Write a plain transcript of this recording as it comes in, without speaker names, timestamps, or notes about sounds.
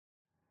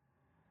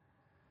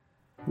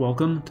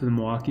Welcome to the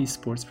Milwaukee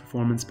Sports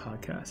Performance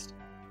Podcast.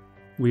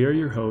 We are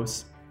your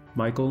hosts,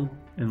 Michael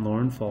and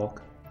Lauren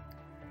Falk.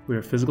 We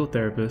are physical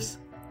therapists,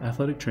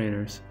 athletic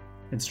trainers,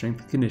 and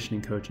strength and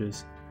conditioning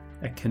coaches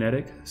at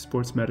Kinetic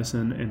Sports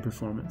Medicine and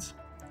Performance.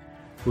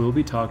 We will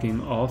be talking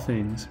all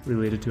things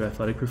related to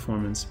athletic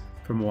performance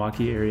for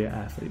Milwaukee area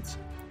athletes,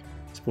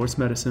 sports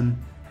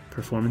medicine,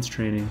 performance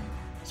training,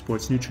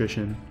 sports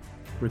nutrition,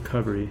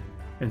 recovery,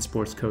 and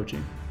sports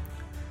coaching.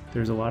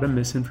 There's a lot of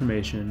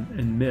misinformation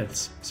and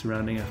myths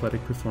surrounding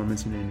athletic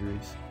performance and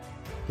injuries.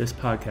 This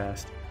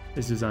podcast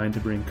is designed to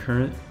bring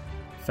current,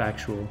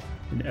 factual,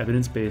 and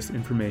evidence-based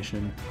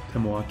information to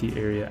Milwaukee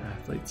area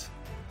athletes.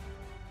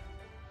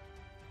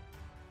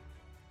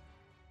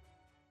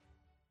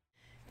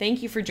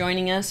 Thank you for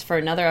joining us for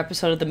another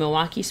episode of the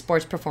Milwaukee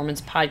Sports Performance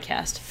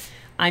Podcast.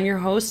 I'm your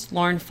host,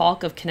 Lauren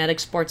Falk of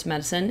Kinetic Sports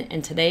Medicine,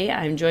 and today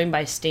I'm joined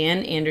by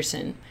Stan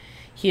Anderson.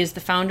 He is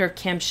the founder of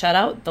Camp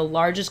Shutout, the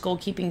largest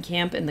goalkeeping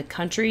camp in the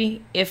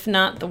country, if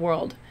not the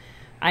world.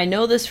 I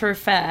know this for a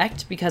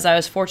fact because I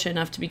was fortunate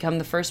enough to become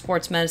the first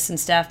sports medicine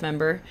staff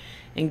member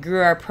and grew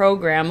our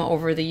program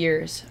over the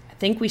years. I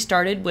think we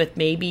started with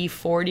maybe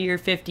 40 or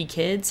 50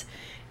 kids,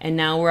 and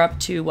now we're up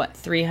to,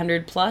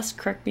 300 plus?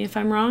 Correct me if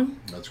I'm wrong?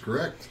 That's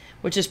correct.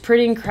 Which is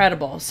pretty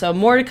incredible. So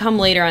more to come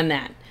later on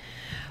that.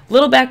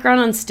 Little background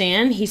on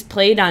Stan. He's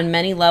played on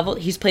many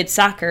levels. He's played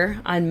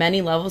soccer on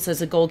many levels as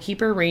a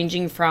goalkeeper,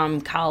 ranging from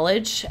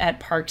college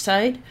at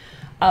Parkside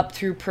up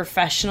through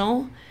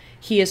professional.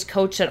 He has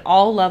coached at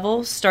all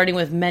levels, starting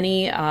with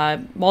many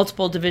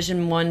multiple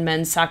Division I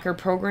men's soccer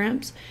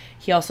programs.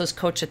 He also has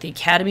coached at the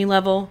academy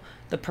level,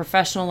 the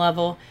professional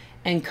level,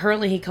 and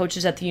currently he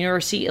coaches at the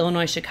University of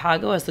Illinois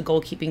Chicago as the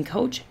goalkeeping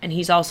coach, and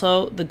he's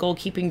also the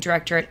goalkeeping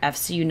director at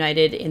FC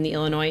United in the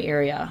Illinois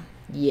area.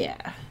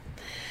 Yeah.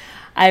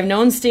 I've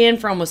known Stan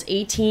for almost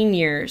 18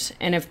 years,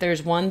 and if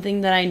there's one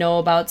thing that I know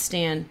about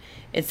Stan,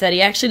 it's that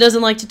he actually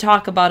doesn't like to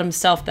talk about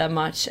himself that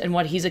much and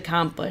what he's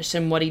accomplished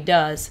and what he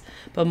does,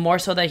 but more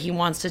so that he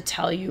wants to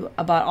tell you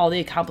about all the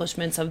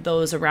accomplishments of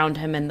those around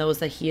him and those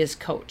that he has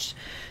coached.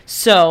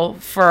 So,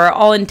 for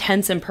all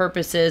intents and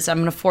purposes, I'm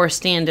going to force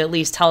Stan to at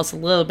least tell us a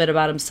little bit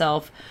about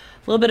himself,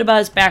 a little bit about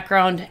his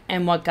background,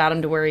 and what got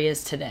him to where he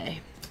is today.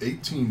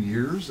 18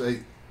 years?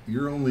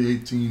 You're only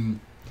 18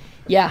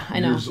 Yeah, I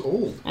know. years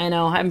old. I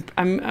know.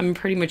 I'm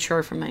pretty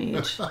mature for my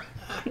age.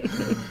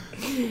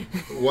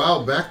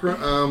 Wow,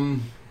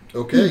 background.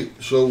 Okay,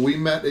 so we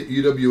met at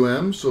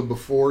UWM. So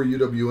before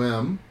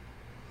UWM,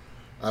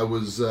 I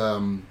was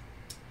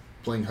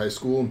playing high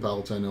school in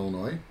Palatine,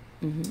 Illinois.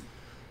 Mm-hmm.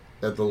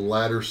 At the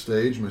latter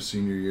stage, my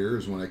senior year,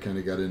 is when I kind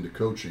of got into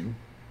coaching.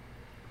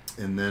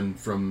 And then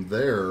from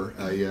there,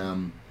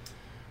 I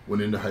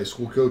went into high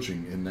school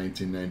coaching in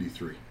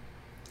 1993.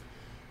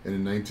 And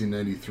in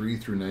 1993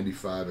 through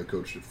 95, I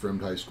coached at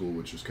Fremd High School,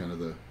 which is kind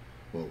of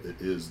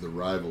it is the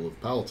rival of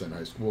Palatine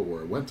High School,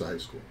 where I went to high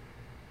school.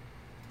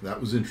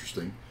 That was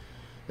interesting.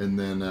 And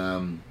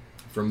then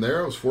from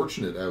there, I was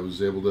fortunate. I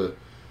was able to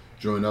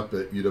join up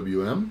at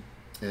UWM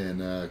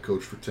and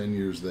coach for 10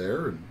 years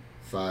there and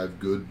 5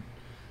 good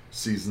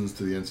seasons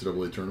to the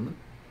NCAA tournament.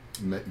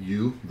 Met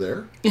you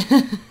there.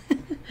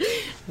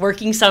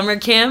 Working summer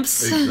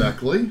camps.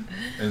 Exactly.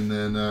 And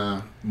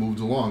then moved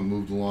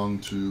along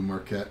to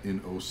Marquette in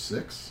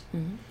 06.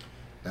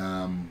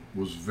 Mm-hmm.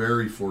 Was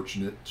very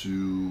fortunate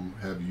to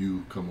have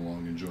you come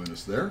along and join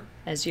us there.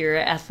 As your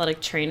athletic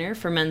trainer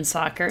for men's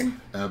soccer.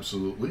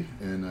 Absolutely.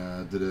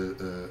 And did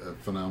a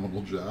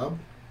phenomenal job.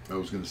 I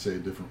was going to say a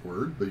different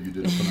word, but you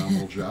did a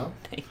phenomenal job.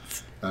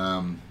 Thanks.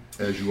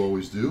 As you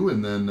always do.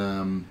 And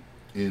then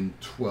in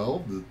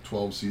the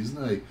 12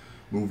 season, I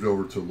moved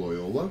over to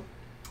Loyola.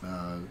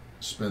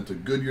 Spent a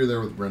good year there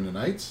with Brendan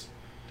Knights,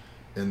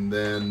 and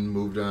then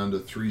moved on to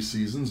 3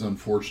 seasons.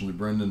 Unfortunately,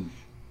 Brendan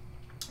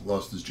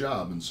lost his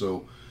job, and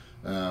so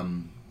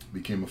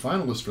became a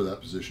finalist for that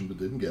position, but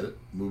didn't get it.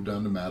 Moved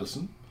on to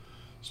Madison,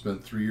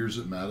 spent 3 years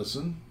at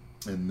Madison,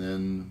 and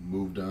then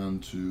moved on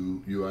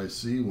to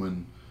UIC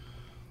when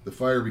the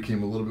Fire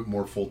became a little bit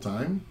more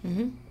full-time.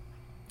 Mm-hmm.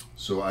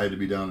 So I had to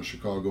be down in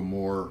Chicago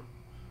more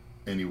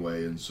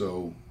anyway, and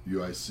so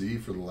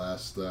UIC for the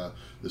last,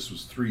 this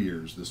was 3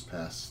 years this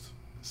past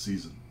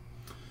season.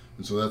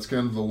 And so that's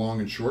kind of the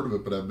long and short of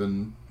it, but I've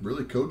been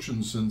really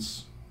coaching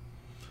since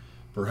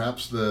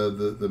perhaps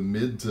the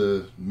mid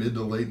to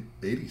late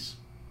 80s.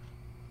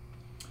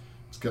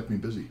 It's kept me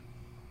busy.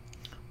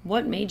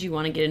 What made you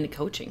want to get into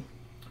coaching?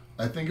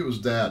 I think it was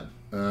Dad.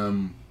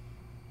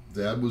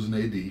 Dad was an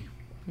AD.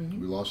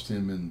 Mm-hmm. We lost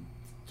him in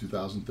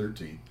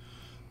 2013.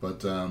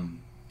 But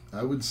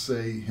I would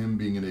say him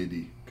being an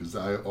AD, because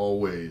I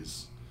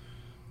always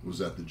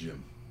was at the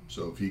gym.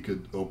 So if he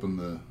could open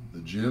the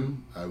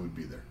gym, I would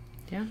be there.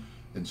 Yeah.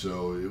 And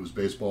so it was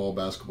baseball,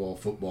 basketball,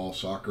 football,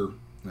 soccer.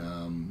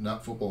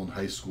 Not football in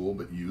high school,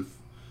 but youth.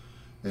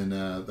 And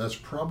that's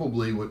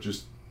probably what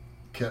just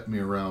kept me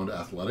around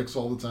athletics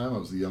all the time. I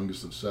was the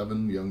youngest of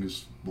 7,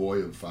 youngest boy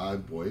of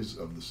 5 boys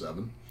of the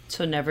 7.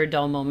 So never a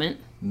dull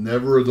moment?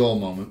 Never a dull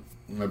moment.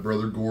 My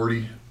brother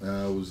Gordy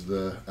was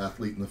the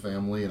athlete in the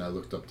family, and I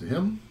looked up to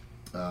him.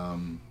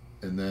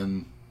 And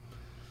then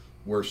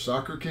where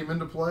soccer came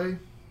into play,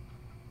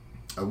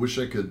 I wish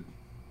I could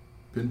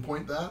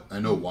pinpoint that. I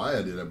know why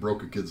I did. I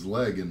broke a kid's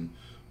leg in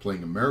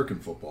playing American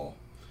football,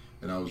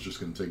 and I was just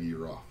going to take a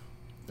year off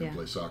and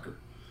play soccer.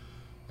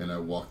 And I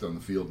walked on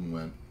the field and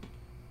went,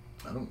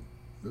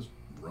 this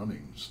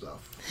running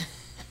stuff.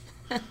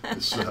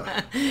 It's,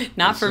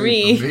 not for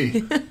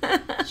me.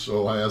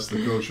 So I asked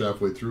the coach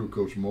halfway through,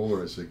 Coach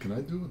Moeller, I said, can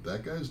I do what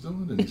that guy's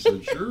doing? And he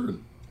said, sure.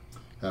 And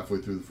halfway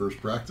through the first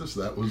practice,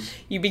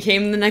 you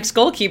became the next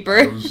goalkeeper.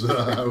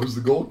 I was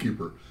the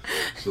goalkeeper.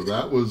 So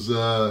that was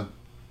the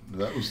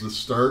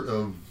start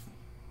of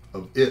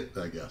it,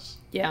 I guess.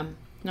 Yeah.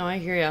 No, I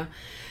hear you.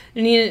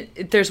 And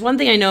there's one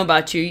thing I know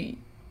about you.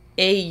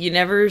 You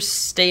never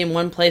stay in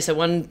one place at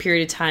one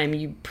period of time.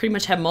 You pretty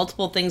much have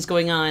multiple things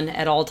going on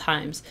at all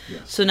times.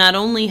 Yes. So not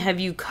only have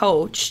you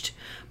coached,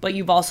 but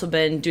you've also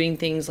been doing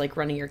things like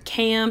running your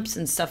camps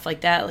and stuff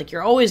like that. Like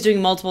you're always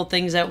doing multiple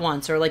things at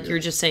once. Or like you were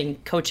just saying,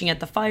 coaching at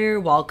the Fire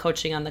while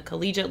coaching on the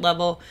collegiate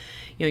level.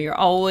 You're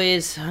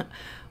always...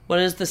 What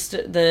is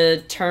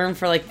the term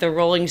for like the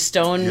Rolling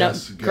Stone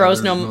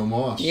grows no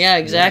moss? Yeah,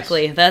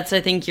 exactly. Yes. That's,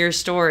 I think, your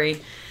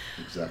story.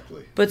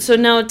 Exactly. But so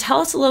now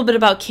tell us a little bit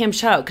about Camp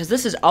Shutout, because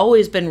this has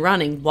always been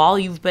running while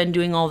you've been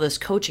doing all this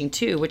coaching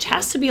too, which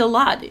has to be a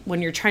lot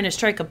when you're trying to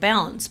strike a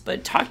balance.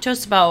 But talk to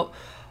us about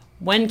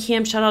when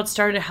Camp Shutout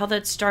started, how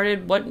that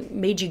started, what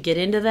made you get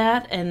into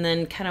that, and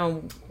then kind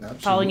of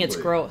following its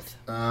growth.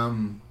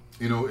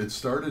 It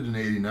started in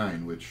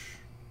 '89, which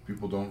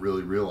people don't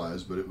really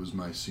realize, but it was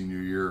my senior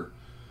year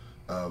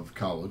of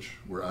college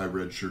where I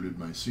redshirted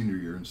my senior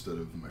year instead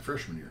of my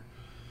freshman year.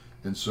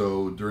 And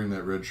so during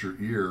that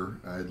redshirt year,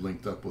 I had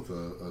linked up with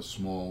a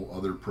small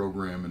other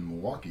program in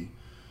Milwaukee,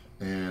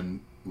 and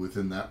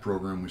within that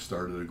program we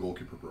started a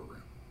goalkeeper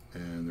program.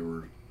 And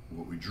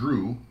what we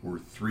drew were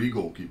 3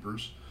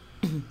 goalkeepers,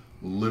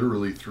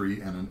 literally 3,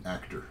 and an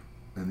actor.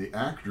 And the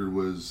actor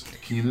was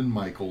Keenan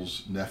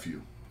Michael's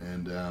nephew.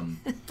 And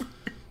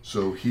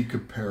so he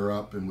could pair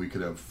up and we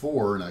could have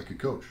 4 and I could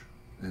coach.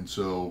 And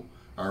so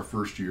our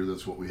first year,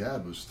 that's what we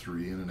had, was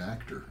 3 and an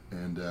actor.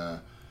 And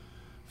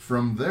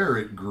from there,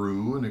 it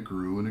grew and it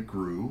grew and it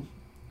grew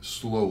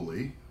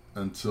slowly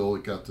until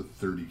it got to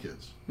 30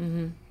 kids.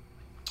 Mm-hmm.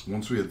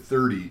 Once we had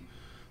 30,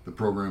 the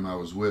program I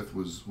was with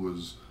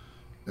was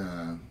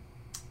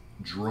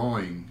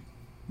drawing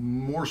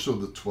more so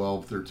the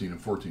 12, 13,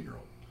 and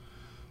 14-year-old.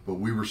 But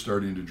we were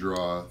starting to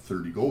draw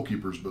 30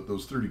 goalkeepers, but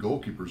those 30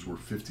 goalkeepers were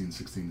 15,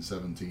 16,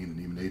 17, and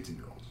even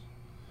 18-year-olds.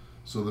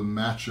 So the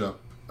matchup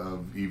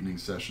of evening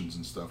sessions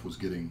and stuff was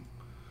getting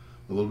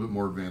a little bit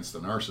more advanced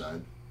on our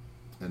side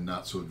and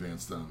not so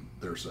advanced on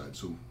their side.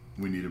 So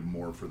we needed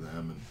more for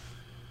them. And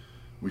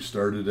we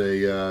started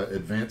a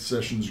advanced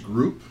sessions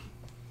group,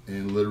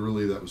 and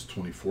literally that was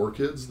 24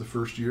 kids the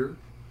first year.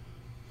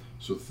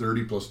 So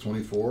 30 plus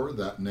 24,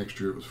 that next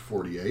year it was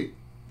 48,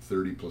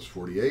 30 plus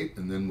 48,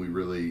 and then we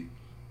really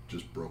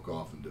just broke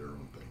off and did our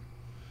own thing.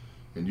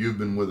 And you've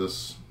been with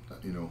us,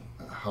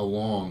 how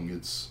long?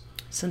 It's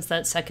since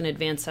that second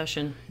advanced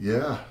session.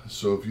 Yeah.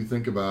 So if you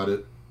think about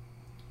it,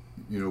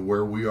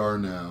 where we are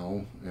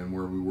now and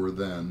where we were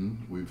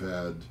then, we've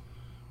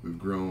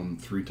grown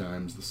 3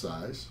 times the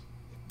size,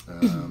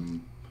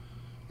 in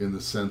the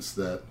sense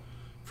that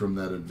from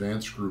that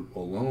advanced group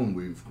alone,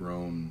 we've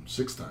grown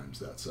 6 times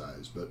that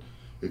size. But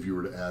if you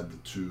were to add the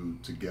 2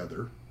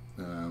 together,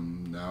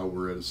 now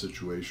we're at a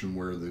situation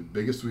where the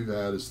biggest we've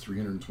had is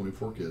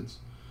 324 kids,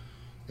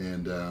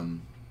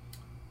 and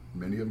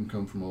many of them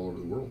come from all over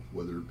the world,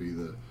 whether it be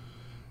the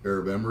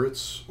Arab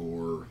Emirates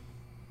or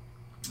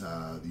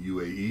the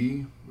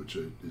UAE, which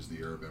is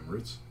the Arab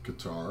Emirates,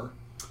 Qatar,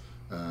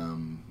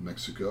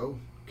 Mexico,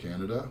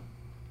 Canada.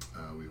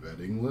 We've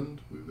had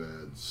England, we've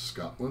had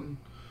Scotland,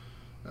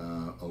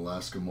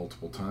 Alaska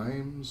multiple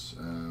times,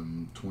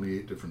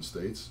 28 different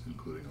states,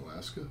 including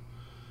Alaska.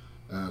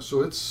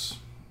 So it's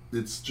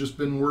just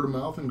been word of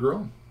mouth and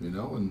grown,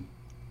 and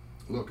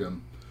look,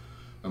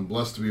 I'm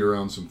blessed to be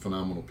around some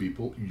phenomenal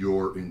people,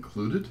 you're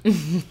included.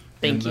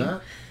 Thank you.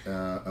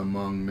 That,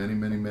 among many,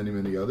 many, many,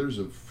 many others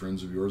of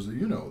friends of yours that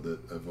that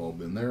have all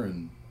been there,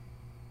 and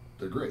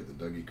they're great.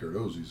 The Dougie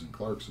Cardozzi's and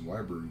Clarks and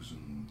Weibergs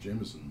and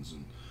Jamesons,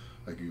 and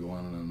I could go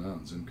on and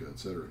on, Zimka,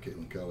 etc.,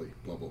 Caitlin Kelly,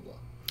 blah, blah, blah.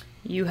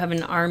 You have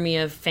an army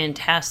of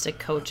fantastic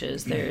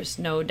coaches, there's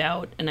no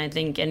doubt, and I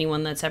think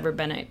anyone that's ever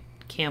been at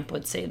camp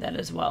would say that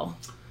as well.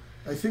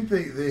 I think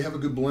they have a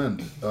good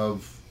blend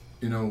of,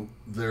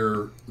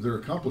 they're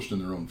accomplished in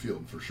their own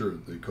field, for sure,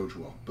 they coach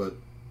well, but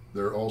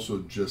they're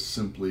also just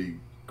simply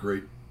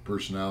great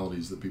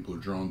personalities that people are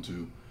drawn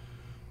to,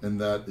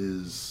 and that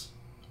is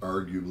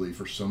arguably,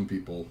 for some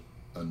people,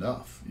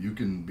 enough. You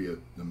can be a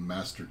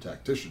master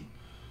tactician,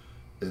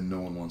 and no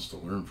one wants to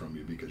learn from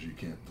you because you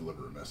can't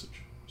deliver a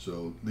message.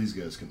 So these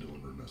guys can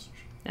deliver a message.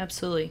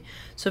 Absolutely.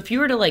 So if you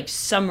were to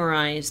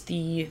summarize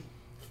the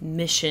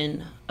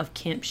mission of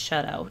Camp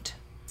Shutout,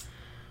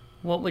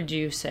 what would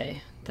you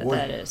say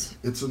that is?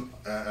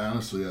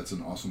 Honestly, that's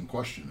an awesome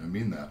question. I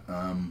mean that.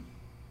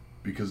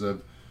 Because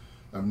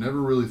I've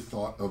never really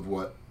thought of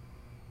what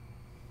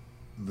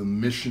the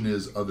mission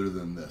is other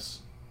than this.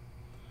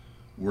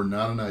 We're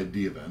not an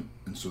ID event,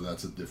 and so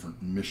that's a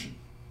different mission.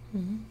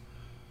 Mm-hmm.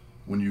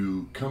 When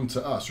you come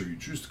to us, or you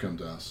choose to come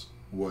to us,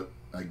 what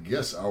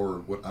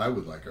I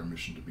would like our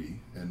mission to be,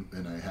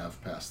 and I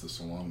have passed this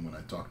along when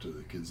I talk to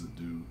the kids that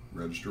do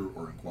register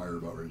or inquire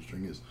about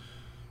registering, is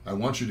I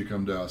want you to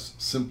come to us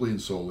simply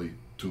and solely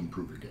to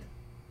improve your game.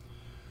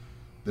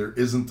 There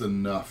isn't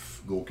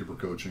enough goalkeeper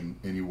coaching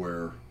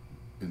anywhere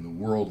in the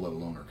world, let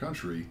alone our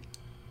country.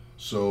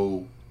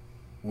 So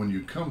when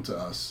you come to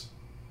us,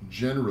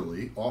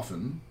 generally,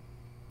 often,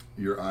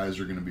 your eyes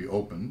are going to be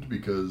opened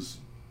because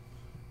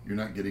you're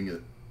not getting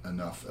it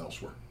enough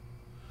elsewhere.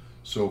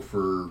 So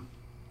for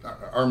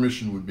our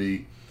mission would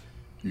be,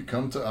 you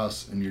come to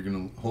us and you're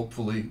going to,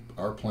 hopefully,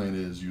 our plan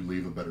is you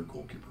leave a better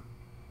goalkeeper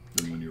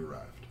than when you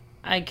arrived.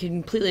 I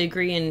completely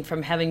agree, and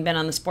from having been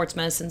on the sports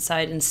medicine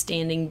side and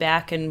standing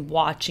back and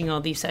watching all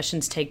these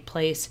sessions take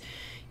place,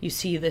 you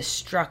see the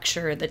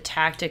structure, the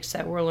tactics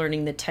that we're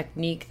learning, the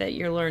technique that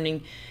you're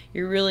learning.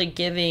 You're really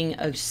giving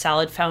a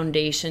solid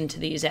foundation to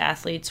these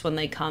athletes when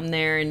they come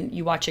there, and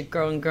you watch it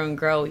grow and grow and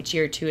grow each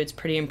year too. It's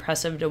pretty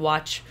impressive to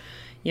watch,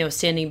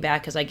 standing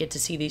back as I get to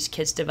see these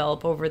kids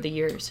develop over the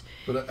years.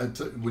 But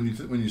when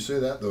you say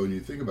that though, and you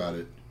think about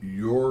it,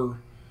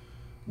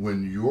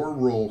 when your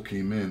role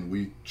came in,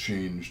 we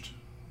changed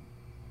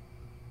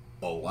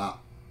a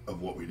lot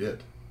of what we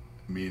did.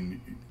 I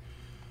mean,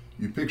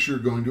 you picture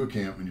going to a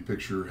camp and you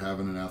picture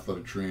having an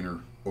athletic trainer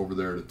over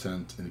there at a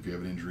tent, and if you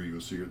have an injury, you go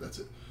see her, that's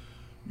it.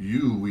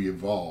 We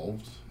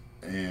evolved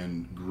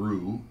and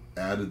grew,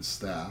 added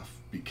staff,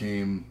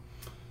 became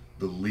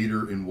the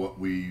leader in what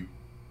we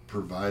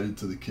provided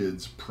to the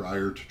kids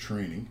prior to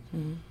training.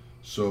 Mm-hmm.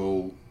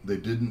 So they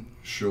didn't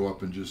show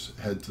up and just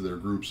head to their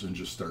groups and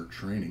just start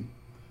training.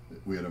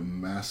 We had a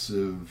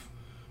massive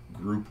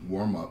group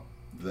warm-up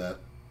that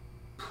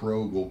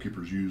pro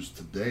goalkeepers use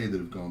today that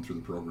have gone through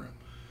the program.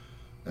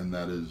 And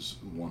that is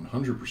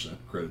 100%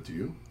 credit to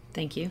you.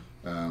 Thank you.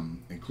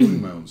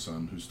 Including my own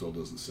son, who still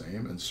does the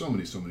same, and so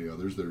many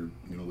others that are,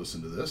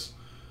 listen to this.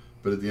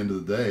 But at the end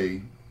of the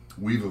day,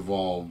 we've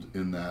evolved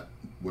in that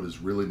what is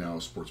really now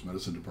a sports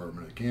medicine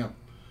department at camp.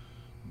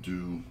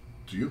 Due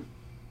to you.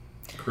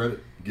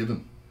 Credit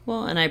given.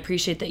 Well, and I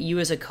appreciate that you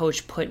as a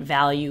coach put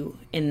value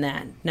in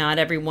that. Not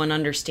everyone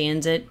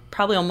understands it,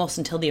 probably almost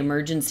until the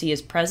emergency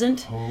is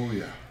present. Oh,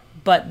 yeah.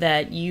 But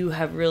that you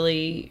have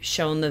really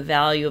shown the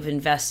value of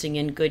investing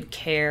in good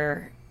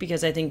care,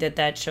 because I think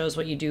that shows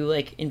what you do,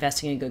 like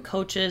investing in good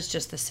coaches,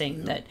 just the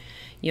same that,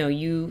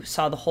 you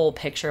saw the whole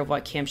picture of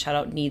what Camp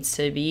Shutout needs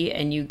to be,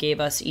 and you gave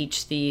us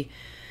each the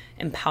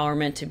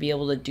empowerment to be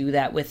able to do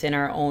that within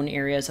our own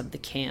areas of the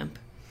camp.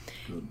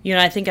 Good.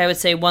 I think I would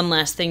say one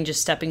last thing,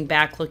 just stepping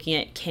back, looking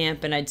at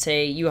camp, and I'd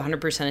say you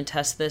 100%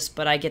 attest this,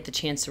 but I get the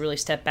chance to really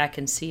step back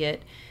and see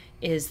it,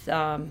 is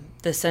the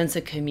sense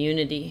of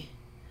community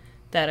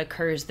that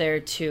occurs there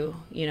too,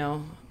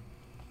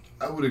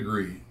 I would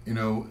agree.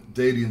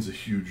 Dadian's a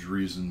huge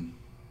reason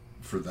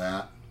for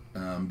that,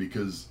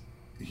 because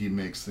he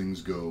makes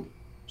things go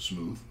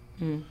smooth.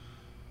 Mm.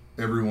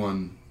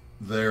 Everyone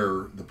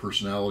there, the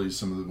personalities,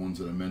 some of the ones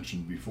that I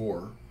mentioned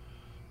before,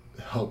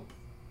 help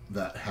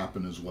that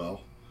happen as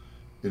well.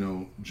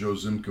 Joe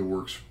Zimka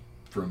works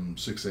from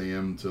 6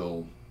 a.m.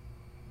 till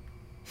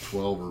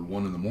 12 or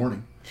 1 in the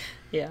morning.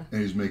 Yeah.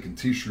 And he's making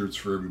T-shirts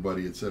for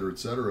everybody, et cetera, et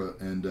cetera.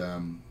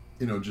 And,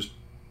 just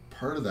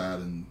part of that,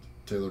 and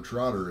Taylor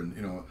Trotter, and,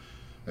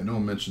 I know I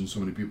mentioned so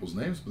many people's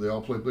names, but they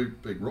all play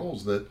big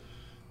roles, that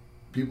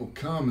people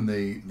come and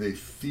they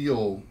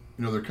feel,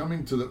 they're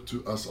coming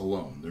to us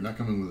alone. They're not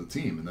coming with a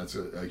team, and that's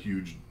a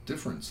huge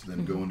difference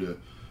than going to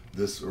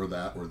this or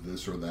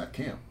that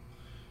camp.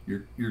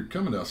 You're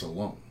coming to us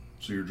alone.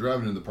 So you're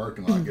driving in the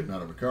parking lot, getting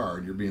out of a car,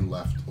 and you're being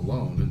left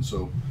alone. And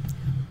so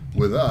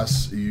with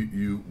us,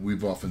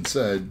 we've often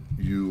said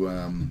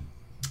you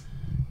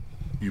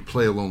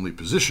play a lonely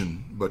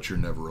position, but you're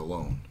never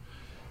alone.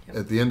 Yep.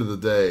 At the end of the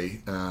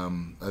day,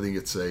 I think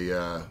it's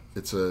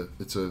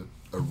a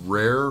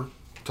rare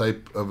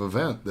type of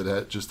event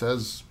that just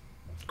has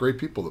great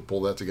people that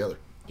pull that together.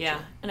 Yeah,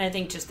 and I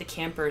think just the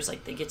campers,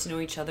 they get to know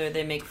each other,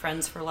 they make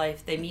friends for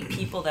life, they meet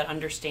people that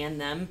understand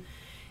them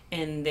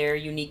and their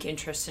unique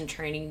interests and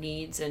training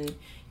needs, and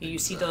you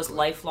see those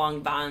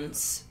lifelong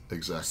bonds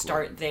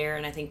start there,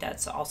 and I think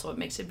that's also what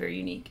makes it very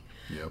unique.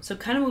 Yep. So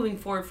kind of moving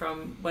forward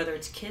from whether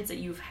it's kids that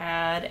you've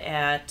had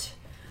at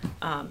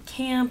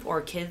camp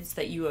or kids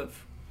that you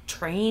have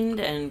trained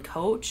and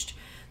coached,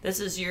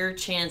 this is your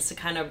chance to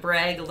kind of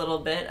brag a little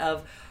bit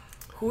of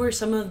who are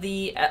some of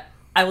the,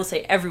 I will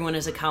say everyone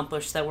is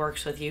accomplished that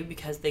works with you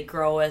because they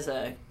grow as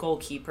a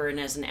goalkeeper and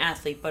as an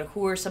athlete, but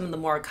who are some of the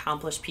more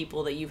accomplished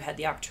people that you've had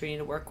the opportunity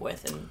to work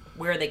with, and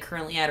where are they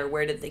currently at, or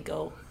where did they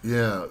go?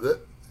 Yeah,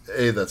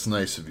 that's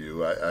nice of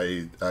you.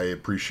 I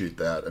appreciate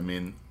that. I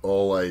mean,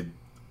 all I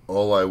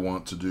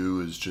want to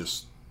do is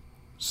just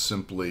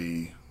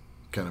simply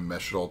kind of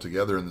mesh it all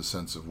together in the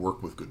sense of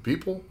work with good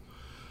people,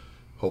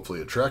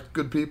 hopefully attract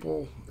good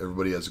people,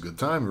 everybody has a good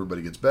time,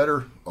 everybody gets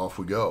better, off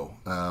we go.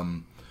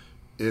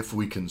 if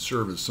we can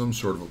serve as some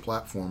sort of a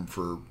platform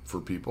for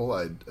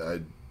people,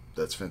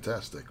 that's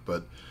fantastic.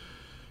 But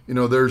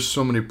there's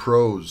so many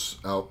pros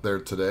out there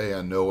today.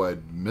 I know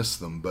I'd miss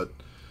them, but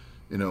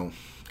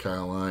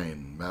Kyle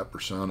Lyon, Matt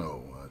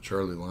Bersano,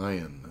 Charlie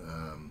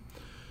Lyon,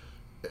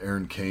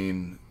 Aaron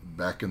Kane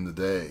back in the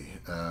day,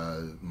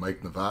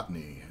 Mike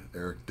Novotny,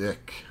 Eric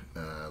Dick,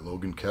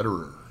 Logan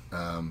Ketterer.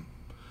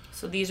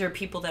 So these are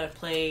people that have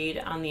played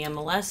on the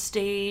MLS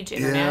stage,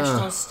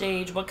 international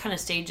stage. What kind of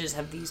stages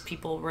have these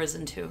people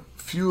risen to?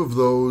 Few of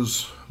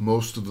those,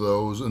 most of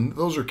those, and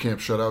those are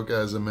camp shutout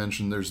guys I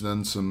mentioned. There's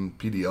then some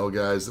PDL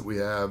guys that we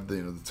have,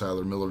 the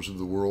Tyler Millers of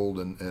the world,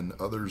 and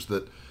others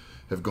that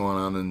have gone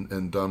on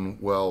and done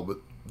well. But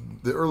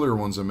the earlier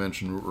ones I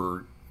mentioned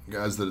were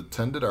guys that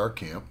attended our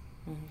camp,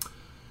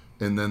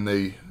 and then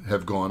they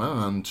have gone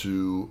on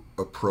to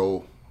a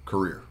pro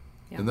career.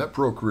 Yeah. And that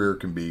pro career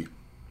can be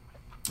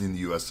in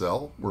the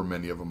USL, where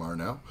many of them are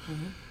now,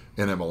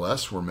 in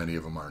MLS, where many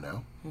of them are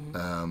now.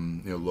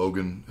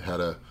 Logan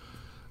had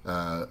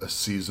a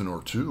season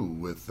or two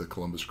with the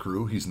Columbus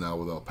Crew. He's now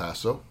with El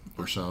Paso.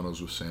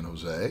 Bersano's with San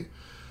Jose.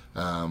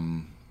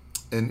 And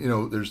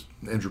there's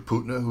Andrew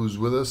Putna, who's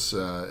with us,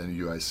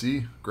 and a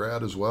UIC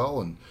grad as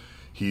well, and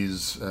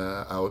he's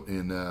out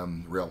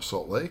in Real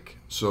Salt Lake.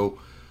 So,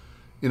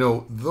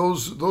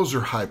 those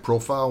are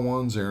high-profile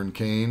ones. Aaron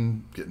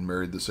Kane, getting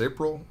married this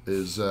April,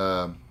 is...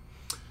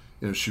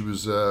 she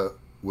was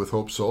with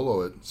Hope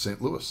Solo at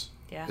St. Louis.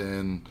 Yeah.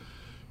 And,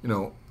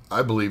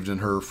 I believed in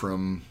her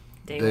from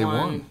day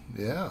one.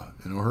 Yeah.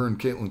 Her and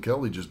Caitlin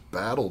Kelly just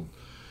battled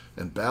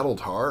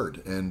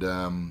hard. And,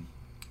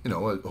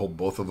 I hold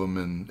both of them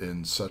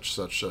in such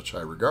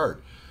high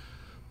regard.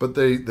 But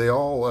they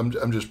all,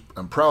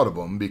 I'm proud of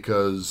them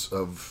because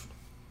of,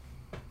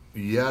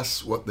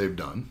 yes, what they've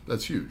done.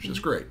 That's huge. That's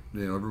great.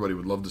 Everybody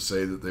would love to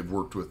say that they've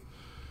worked with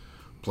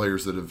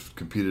players that have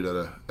competed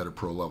at a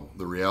pro level.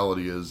 The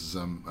reality is,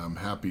 I'm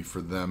happy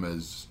for them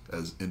as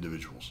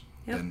individuals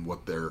and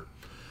what they're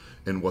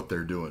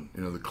doing.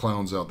 The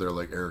clowns out there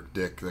like Eric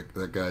Dick,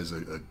 that guy's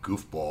a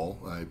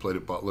goofball. He played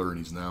at Butler, and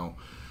he's now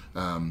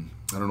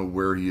I don't know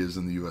where he is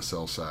in the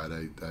USL side.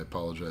 I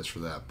apologize for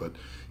that, but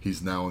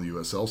he's now on the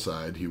USL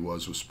side. He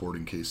was with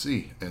Sporting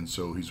KC, and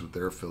so he's with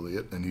their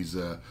affiliate, and he's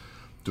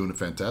doing a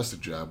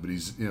fantastic job, but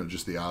he's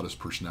just the oddest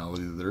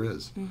personality that there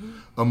is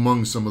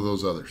among some of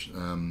those others.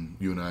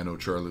 You and I know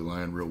Charlie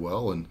Lyon real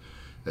well, and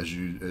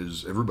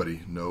as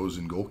everybody knows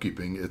in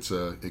goalkeeping,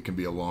 it can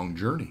be a long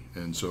journey.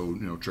 And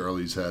so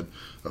Charlie's had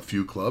a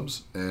few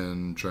clubs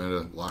and trying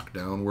to lock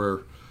down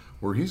where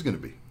he's going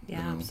to be.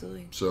 Yeah,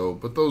 absolutely. So,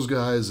 but those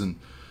guys, and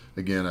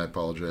again, I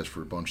apologize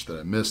for a bunch that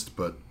I missed,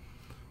 but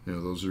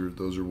those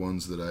are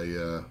ones that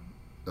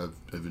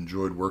I've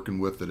enjoyed working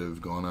with that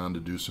have gone on to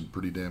do some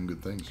pretty damn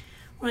good things.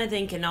 Well, I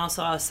think, and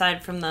also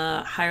aside from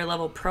the higher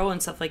level pro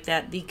and stuff like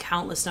that, the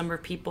countless number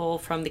of people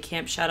from the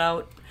Camp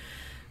Shutout,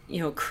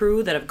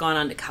 crew that have gone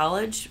on to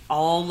college,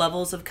 all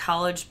levels of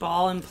college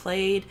ball and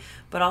played.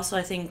 But also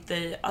I think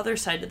the other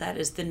side of that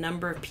is the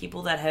number of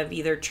people that have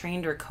either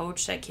trained or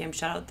coached at Camp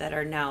Shutout that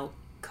are now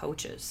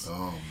coaches.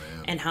 Oh,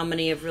 man. And how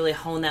many have really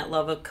honed that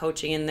love of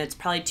coaching. And that's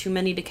probably too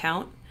many to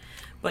count.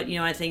 But,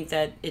 I think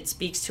that it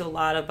speaks to a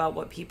lot about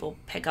what people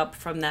pick up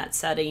from that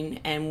setting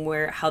and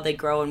how they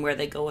grow and where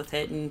they go with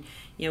it. And,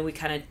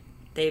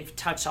 they've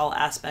touched all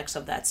aspects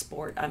of that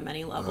sport on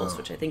many levels,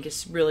 which I think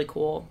is really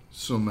cool.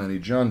 So many.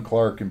 John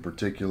Clark in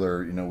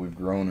particular, we've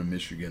grown in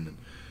Michigan, and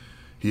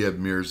he had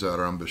Mirza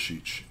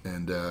Arambasic,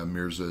 and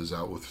Mirza is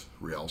out with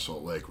Real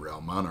Salt Lake,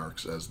 Real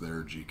Monarchs, as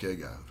their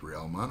GK guy with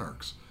Real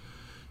Monarchs.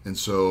 And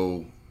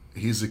so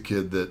he's a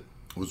kid that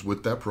was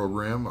with that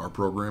program, our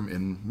program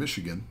in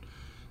Michigan,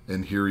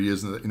 and here he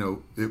is.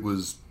 It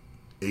was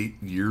 8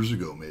 years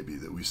ago maybe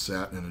that we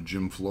sat in a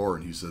gym floor,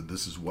 and he said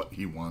this is what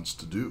he wants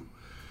to do.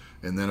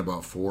 And then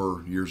about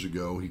 4 years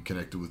ago, he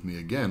connected with me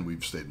again.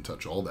 We've stayed in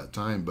touch all that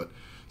time, but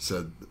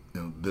said,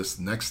 this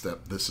next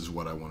step, this is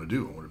what I want to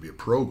do. I want to be a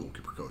pro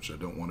goalkeeper coach. I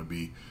don't want to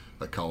be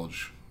a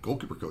college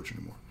goalkeeper coach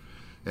anymore.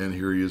 And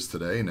here he is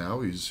today.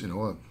 Now he's,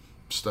 a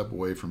step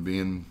away from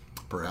being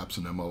perhaps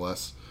an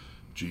MLS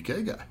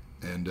GK guy.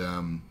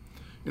 And,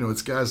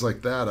 it's guys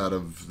like that out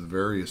of the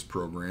various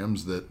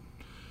programs that,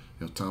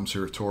 Tom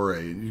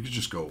Serratore, you could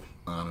just go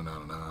on and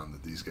on and on,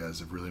 that these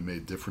guys have really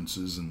made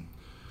differences in,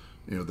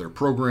 their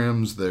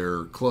programs,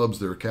 their clubs,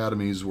 their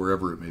academies,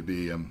 wherever it may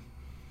be.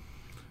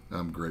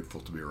 I'm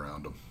grateful to be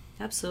around them.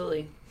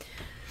 Absolutely.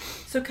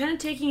 So kind of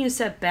taking a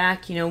step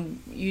back,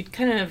 you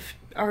kind of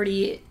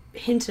already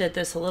hinted at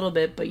this a little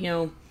bit, but,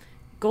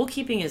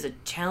 goalkeeping is a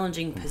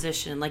challenging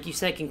position. Like you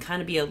said, it can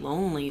kind of be a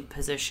lonely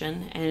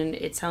position, and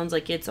it sounds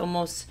like it's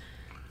almost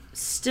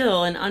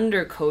still an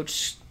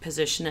undercoached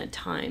position at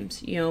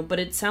times, but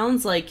it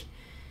sounds like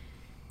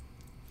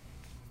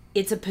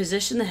it's a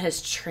position that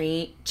has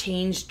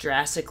changed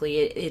drastically.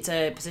 It's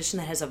a position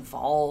that has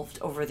evolved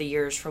over the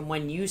years from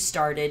when you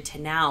started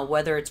to now,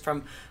 whether it's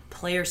from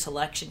player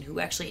selection, who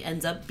actually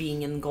ends up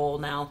being in goal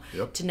now,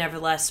 to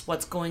nevertheless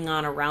what's going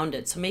on around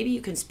it. So maybe you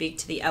can speak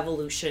to the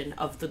evolution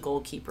of the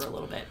goalkeeper a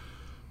little bit.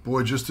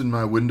 Boy, just in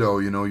my window,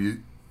 you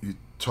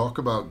talk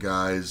about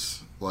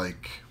guys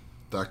like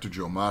Dr.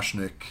 Joe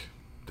Moshnick,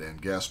 Dan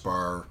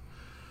Gaspar,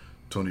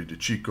 Tony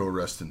DeCicco,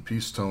 rest in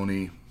peace,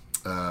 Tony.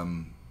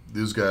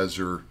 These guys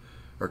are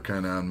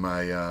kind of on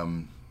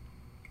my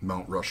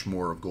Mount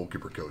Rushmore of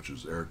goalkeeper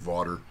coaches. Eric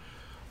Vaughter,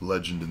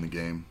 legend in the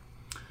game.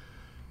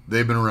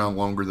 They've been around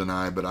longer than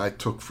I, but I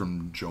took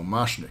from Joe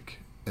Moshnick.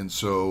 And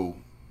so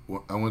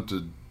I went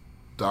to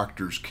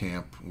doctor's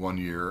camp 1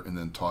 year and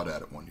then taught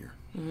at it 1 year.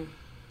 Mm-hmm.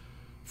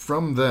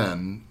 From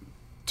then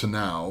to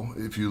now,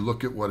 if you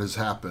look at what has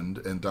happened,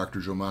 and Dr.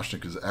 Joe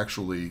Moshnick is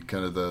actually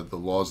kind of the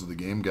laws of the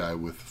game guy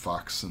with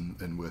Fox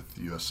and with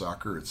U.S.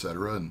 Soccer, et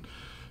cetera, and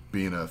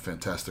being a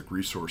fantastic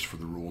resource for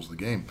the rules of the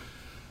game.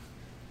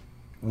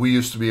 We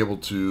used to be able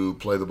to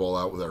play the ball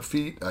out with our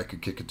feet. I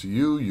could kick it to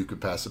you. You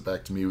could pass it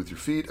back to me with your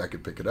feet. I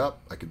could pick it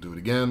up. I could do it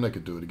again. I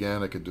could do it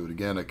again. I could do it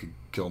again. I could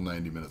kill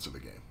 90 minutes of a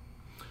game.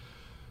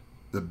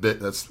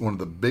 That's one of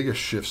the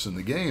biggest shifts in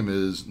the game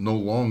is no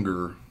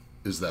longer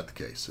is that the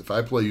case. If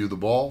I play you the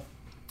ball,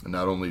 and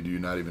not only do you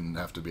not even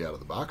have to be out of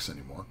the box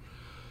anymore,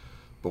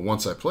 but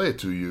once I play it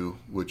to you,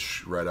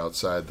 which right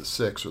outside the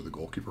 6 or the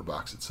goalkeeper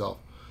box itself,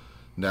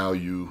 now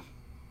you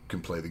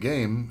can play the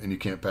game and you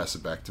can't pass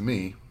it back to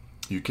me.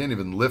 You can't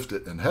even lift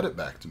it and head it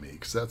back to me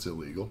because that's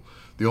illegal.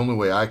 The only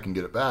way I can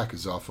get it back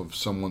is off of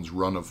someone's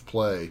run of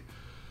play,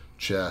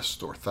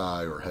 chest or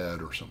thigh or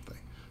head or something.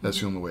 That's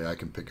the only way I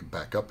can pick it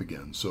back up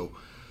again. So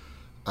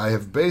I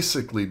have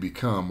basically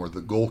become, or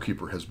the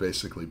goalkeeper has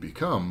basically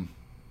become,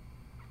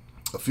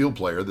 a field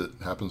player that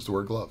happens to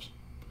wear gloves.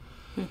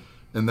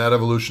 And that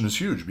evolution is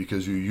huge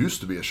because you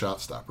used to be a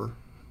shot stopper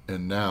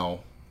and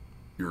now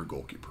you're a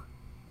goalkeeper.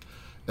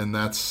 And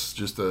that's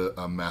just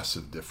a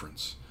massive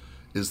difference.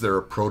 Is there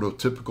a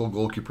prototypical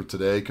goalkeeper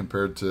today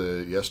compared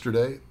to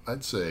yesterday?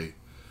 I'd say,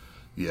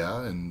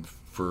 yeah. And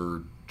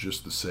for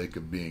just the sake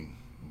of being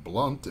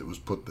blunt, it was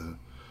put the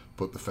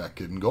fat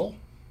kid in goal,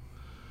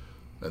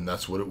 and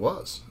that's what it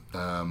was.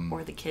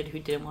 Or the kid who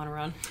didn't want to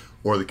run.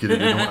 Or the kid who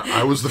didn't want.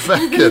 I was the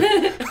fat kid.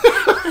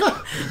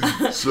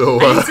 So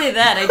I didn't say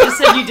that. I just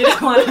said you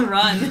didn't want to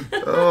run.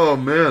 Oh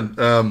man!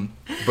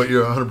 But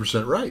you're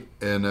 100% right,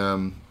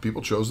 and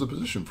people chose the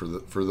position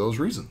for those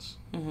reasons.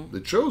 Mm-hmm.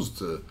 They chose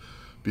to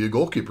be a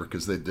goalkeeper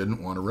because they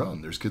didn't want to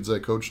run. There's kids I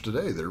coach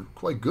today; they're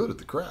quite good at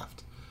the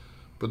craft,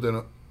 but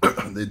then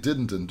they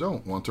didn't and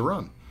don't want to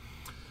run.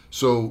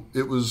 So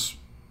it was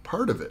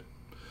part of it.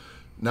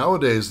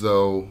 Nowadays,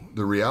 though,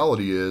 the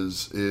reality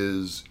is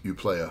you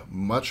play a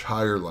much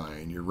higher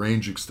line. Your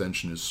range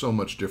extension is so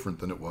much different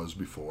than it was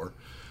before.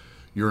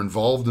 You're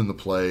involved in the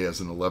play as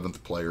an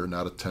 11th player,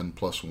 not a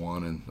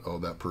 10+1, and, oh,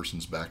 that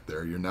person's back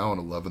there. You're now an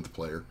 11th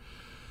player.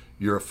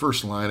 You're a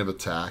first line of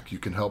attack. You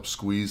can help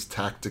squeeze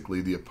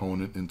tactically the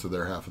opponent into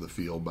their half of the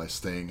field by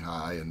staying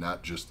high and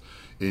not just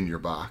in your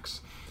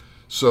box.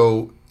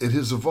 So it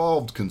has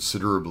evolved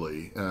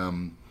considerably.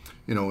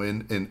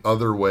 In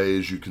other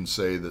ways, you can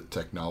say that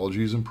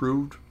technology has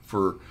improved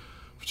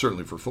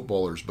certainly for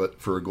footballers,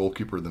 but for a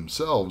goalkeeper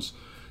themselves,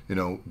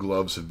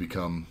 gloves have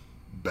become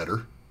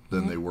better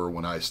than they were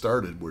when I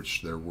started,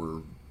 which there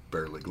were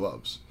barely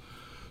gloves.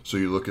 So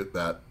you look at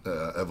that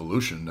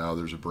evolution. Now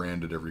there's a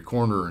brand at every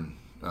corner, and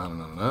on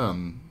and on and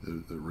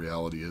on. The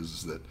reality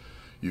is that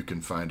you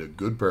can find a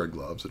good pair of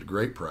gloves at a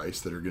great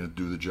price that are going to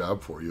do the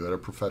job for you at a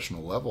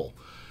professional level,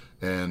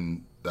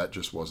 and that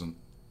just wasn't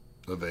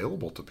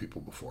available to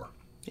people before.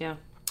 Yeah.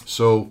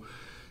 So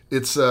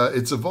it's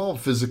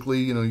evolved physically.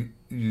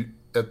 You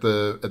at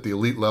the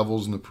elite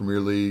levels in the Premier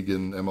League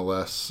and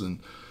MLS and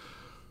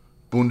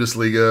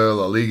Bundesliga,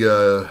 La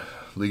Liga,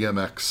 Liga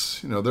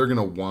MX. They're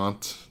going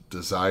to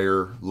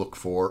desire, look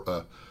for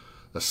a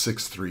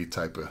 6'3"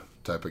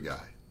 type of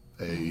guy,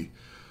 a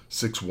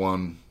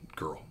 6'1"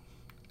 girl,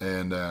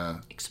 and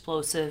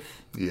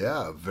explosive.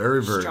 Yeah,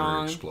 very, very,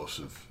 strong. Very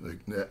explosive.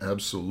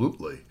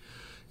 Absolutely.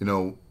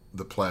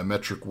 The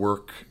plyometric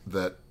work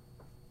that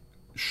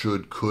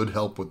could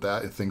help with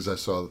that. Things I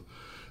saw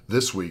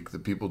this week, the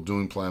people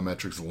doing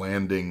plyometrics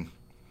landing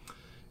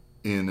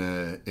in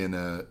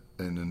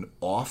an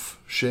off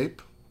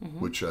shape,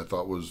 which I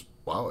thought was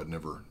wow. I'd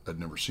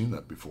never seen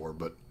that before,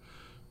 but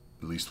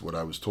at least what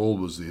I was told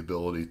was the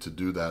ability to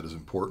do that is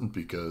important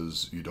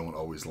because you don't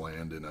always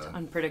land in a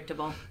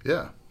unpredictable.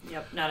 Yeah.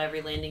 Yep. Not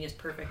every landing is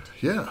perfect.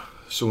 Yeah.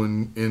 So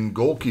in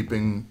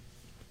goalkeeping,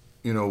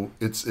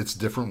 it's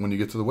different when you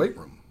get to the weight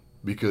room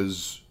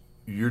because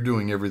you're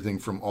doing everything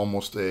from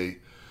almost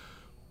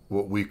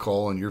what we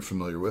call, and you're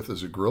familiar with,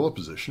 as a gorilla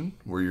position,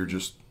 where you're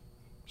just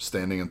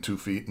standing on 2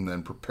 feet and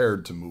then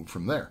prepared to move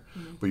from there.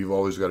 Mm-hmm. But you've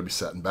always got to be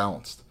set and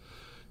balanced.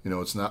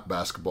 It's not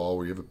basketball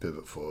where you have a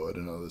pivot foot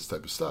and all this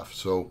type of stuff.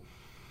 So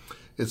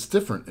it's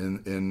different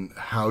in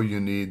how you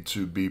need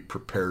to be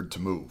prepared to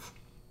move.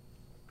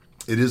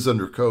 It is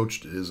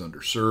undercoached. It is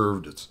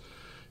underserved.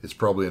 It's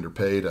probably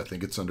underpaid. I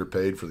think it's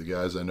underpaid for the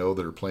guys I know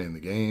that are playing the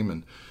game.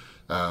 And,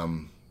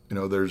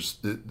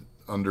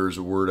 under is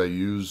a word I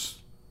use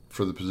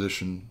for the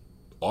position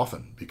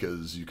often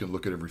because you can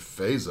look at every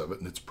phase of it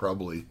and it's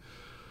probably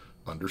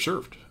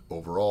underserved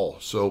overall.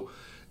 So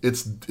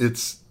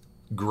it's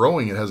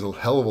growing. It has a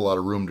hell of a lot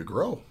of room to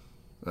grow.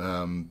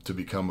 to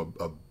become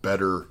a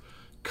better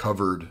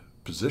covered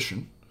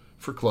position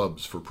for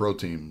clubs, for pro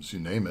teams, you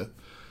name it,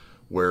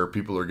 where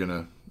people are going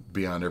to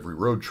be on every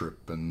road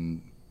trip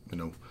and,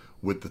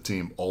 with the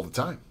team all the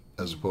time,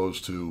 as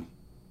opposed to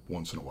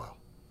once in a while.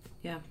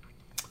 Yeah.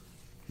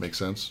 Make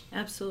sense?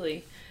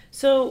 Absolutely.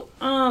 So,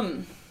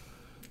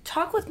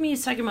 talk with me a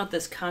second about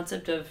this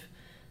concept of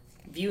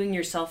viewing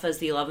yourself as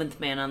the 11th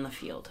man on the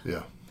field.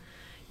 Yeah.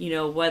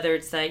 Whether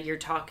it's that you're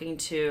talking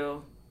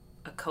to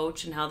a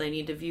coach and how they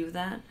need to view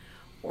that,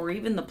 or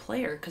even the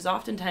player. Because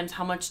oftentimes,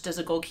 how much does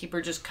a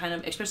goalkeeper just kind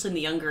of, especially in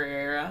the younger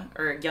era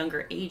or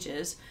younger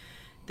ages,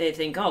 they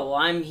think, oh, well,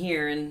 I'm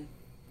here and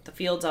the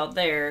field's out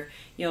there.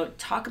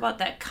 Talk about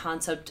that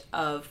concept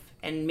of,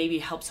 and maybe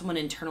help someone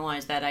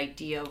internalize that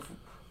idea of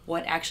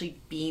what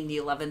actually being the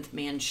 11th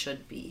man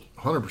should be.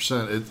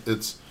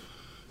 100%.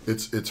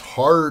 It's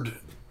hard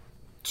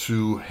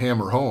to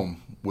hammer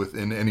home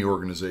within any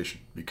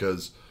organization,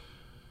 because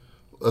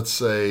let's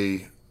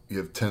say you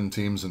have 10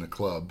 teams in a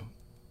club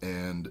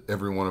and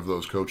every one of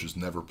those coaches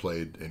never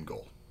played in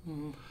goal.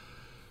 Mm-hmm.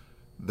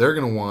 They're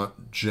going to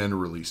want,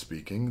 generally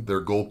speaking,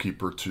 their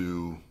goalkeeper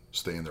to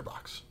stay in their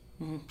box.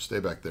 Mm-hmm. Stay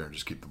back there and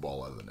just keep the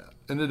ball out of the net.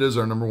 And it is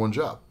our number one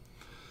job.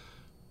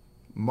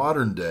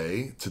 Modern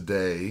day,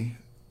 today,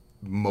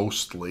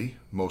 most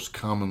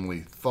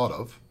commonly thought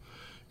of,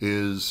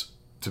 is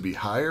to be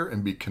higher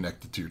and be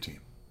connected to your team.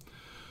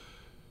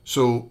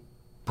 So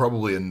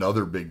probably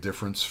another big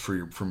difference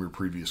from your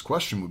previous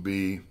question would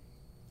be,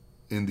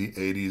 in the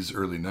 80s,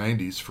 early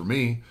 90s, for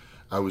me,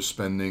 I was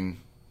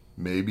spending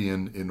maybe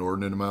an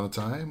inordinate amount of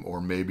time,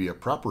 or maybe a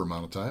proper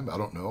amount of time, I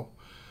don't know.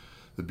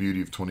 The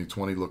beauty of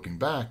 2020 looking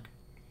back.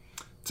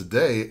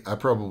 Today, I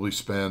probably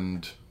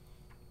spend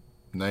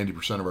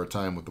 90% of our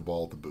time with the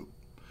ball at the boot.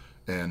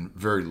 And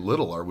very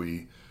little are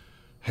we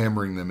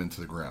hammering them into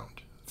the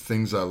ground.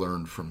 Things I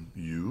learned from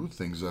you,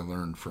 things I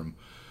learned from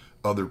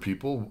other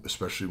people,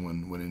 especially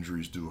when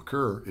injuries do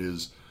occur,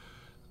 is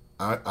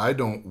I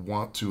don't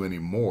want to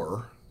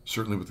anymore,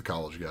 certainly with the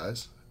college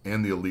guys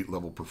and the elite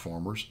level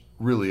performers,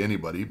 really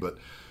anybody, but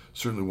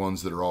certainly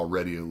ones that are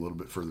already a little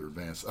bit further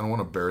advanced. I don't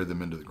want to bury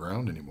them into the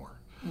ground anymore.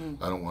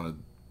 I don't want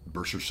to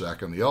burst their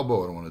sack on the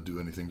elbow. I don't want to do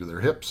anything to their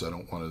hips. I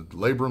don't want to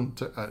labor them.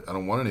 I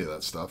don't want any of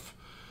that stuff.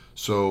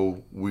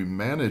 So we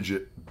manage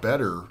it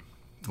better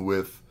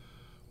with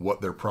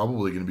what they're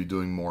probably going to be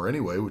doing more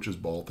anyway, which is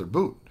ball at their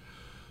boot.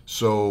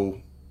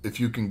 So if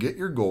you can get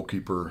your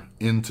goalkeeper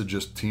into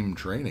just team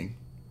training,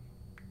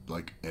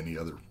 like any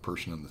other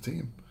person on the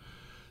team,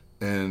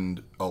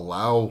 and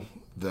allow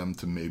them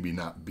to maybe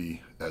not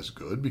be as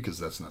good because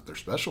that's not their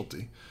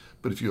specialty,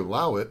 but if you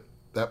allow it,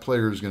 that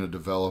player is going to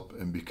develop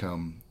and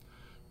become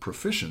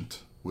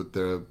proficient with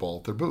their ball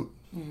at their boot.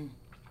 Mm-hmm.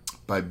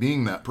 By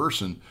being that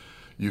person,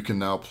 you can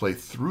now play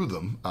through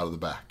them out of the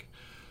back.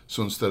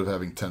 So instead of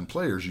having 10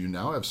 players, you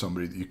now have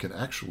somebody that you can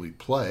actually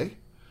play.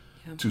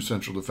 Yeah. 2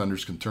 central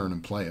defenders can turn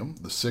and play them.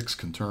 The 6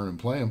 can turn and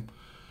play them.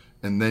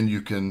 And then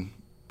you can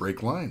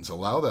break lines.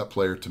 Allow that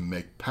player to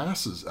make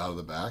passes out of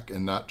the back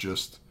and not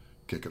just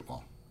kick it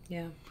long.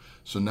 Yeah.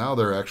 So now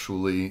they're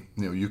actually,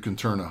 you can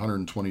turn a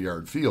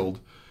 120-yard field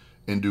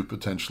into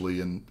potentially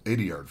an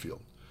 80-yard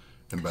field.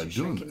 And by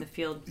doing the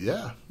field.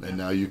 Yeah. And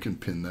now you can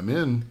pin them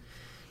in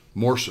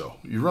more so.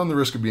 You run the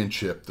risk of being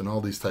chipped and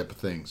all these type of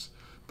things.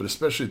 But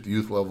especially at the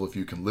youth level, if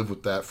you can live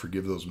with that,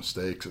 forgive those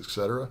mistakes,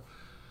 etc.,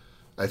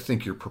 I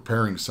think you're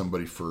preparing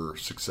somebody for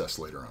success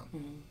later on.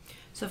 Mm-hmm.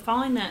 So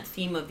following that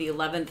theme of the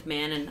 11th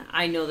man, and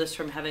I know this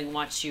from having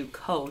watched you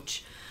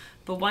coach,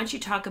 but why don't you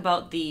talk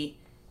about the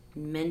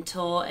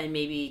mental and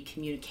maybe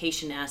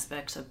communication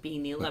aspects of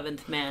being the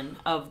 11th man,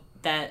 of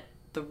that,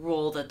 the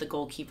role that the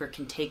goalkeeper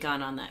can take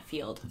on that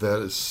field?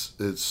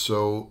 It's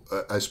so,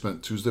 I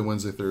spent Tuesday,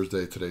 Wednesday,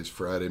 Thursday, today's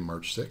Friday,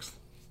 March 6th.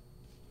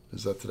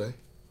 Is that today?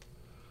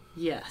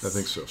 Yes. I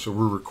think so. So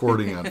we're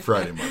recording on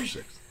Friday, March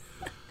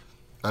 6th.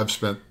 I've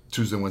spent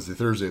Tuesday, Wednesday,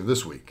 Thursday of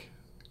this week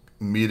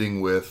meeting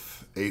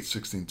with 8,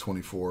 16,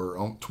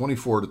 24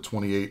 to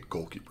 28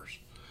 goalkeepers.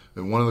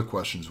 And one of the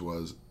questions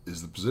was,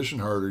 is the position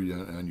harder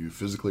on you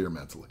physically or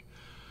mentally?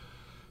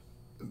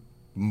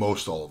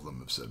 Most all of them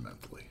have said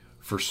mentally,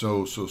 for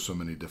so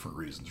many different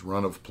reasons.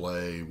 Run of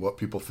play, what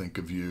people think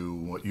of you,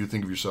 what you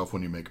think of yourself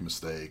when you make a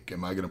mistake.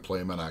 Am I going to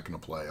play? Am I not going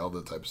to play? All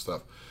that type of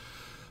stuff.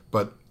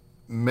 But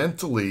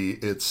mentally,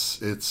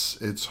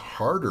 it's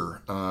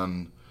harder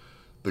on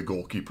the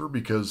goalkeeper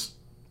because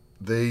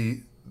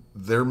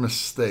their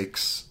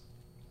mistakes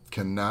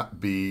cannot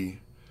be,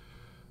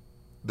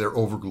 they're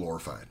over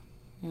glorified.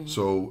 Mm-hmm.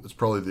 So it's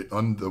probably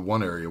the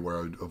one area where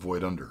I would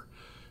avoid under.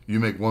 You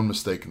make one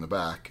mistake in the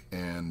back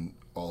and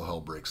all hell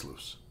breaks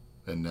loose,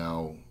 and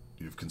now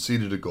you've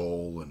conceded a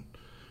goal and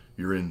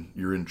you're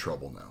in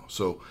trouble now.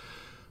 So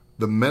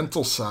the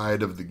mental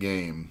side of the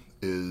game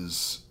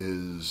is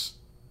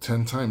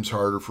 10 times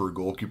harder for a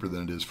goalkeeper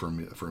than it is for a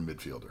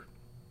midfielder.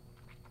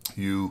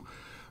 You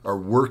are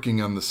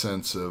working on the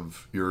sense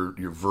of your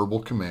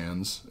verbal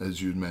commands,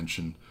 as you'd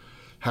mentioned,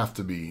 have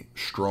to be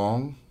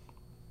strong,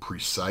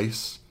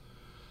 precise.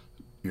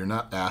 You're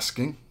not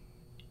asking,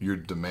 you're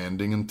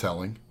demanding and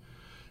telling.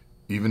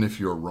 even if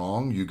you're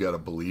wrong, you got to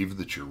believe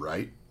that you're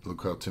right.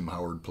 Look how Tim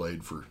Howard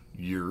played for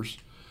years.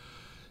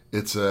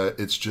 It's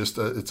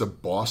a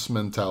boss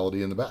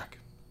mentality in the back.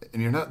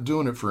 And you're not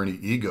doing it for any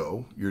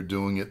ego. You're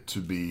doing it to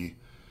be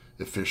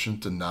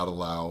efficient and not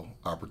allow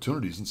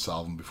opportunities and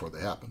solve them before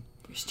they happen.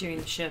 You're steering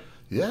the ship.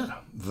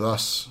 Yeah.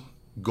 Thus,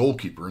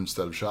 goalkeeper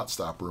instead of shot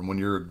stopper. And when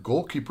you're a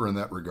goalkeeper in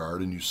that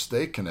regard and you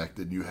stay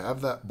connected, you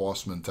have that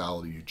boss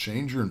mentality, you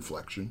change your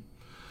inflection,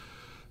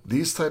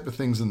 these type of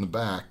things in the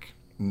back,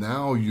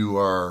 now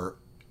you're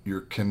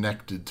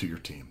connected to your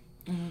team.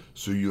 Mm-hmm.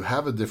 So you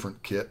have a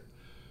different kit.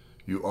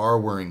 You are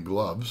wearing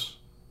gloves.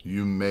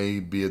 You may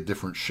be a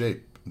different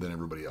shape than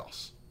everybody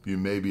else. You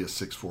may be a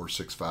 6'4",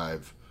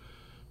 6'5"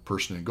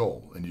 person in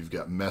goal, and you've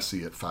got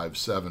Messi at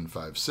 5'7",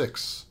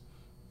 5'6",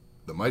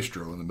 the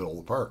maestro in the middle of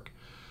the park.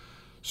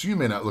 So you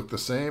may not look the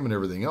same and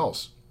everything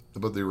else,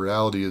 but the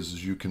reality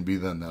is you can be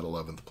then that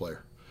 11th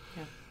player.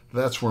 Yeah.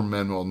 That's where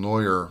Manuel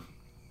Neuer,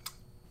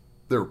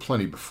 there were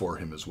plenty before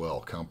him as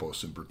well,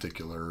 Campos in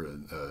particular,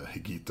 and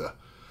Higuita,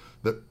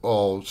 that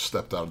all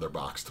stepped out of their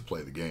box to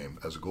play the game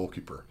as a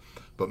goalkeeper.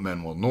 But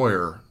Manuel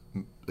Neuer,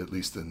 at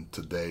least in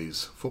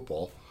today's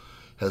football,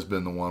 has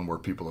been the one where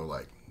people are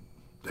like,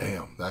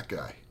 damn, that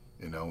guy,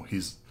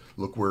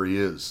 look where he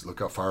is, look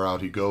how far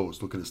out he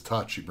goes, look at his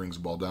touch, he brings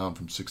the ball down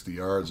from 60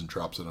 yards and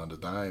drops it on a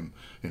dime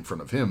in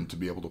front of him to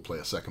be able to play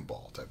a second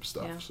ball type of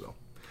stuff. Yeah. So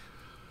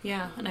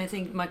yeah, and I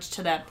think much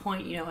to that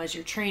point, as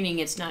you're training,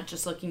 it's not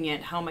just looking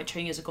at how am I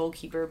training as a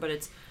goalkeeper, but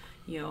it's,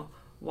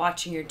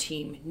 watching your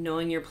team,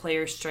 knowing your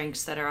players'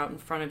 strengths that are out in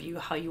front of you,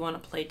 how you want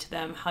to play to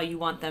them, how you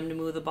want them to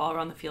move the ball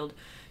around the field,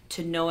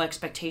 to know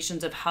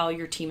expectations of how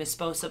your team is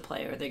supposed to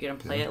play. Are they going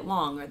to play it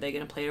long? Are they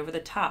going to play it over the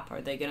top?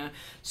 Are they going to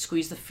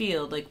squeeze the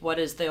field? Like, what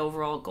is the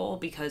overall goal?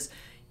 Because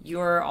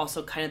you're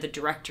also kind of the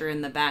director in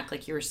the back,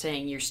 like you were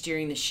saying, you're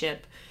steering the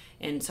ship.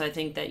 And so I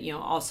think that,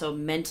 also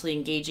mentally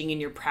engaging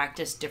in your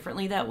practice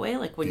differently that way,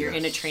 like when you're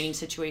in a training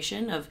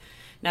situation of,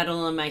 not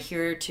only am I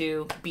here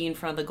to be in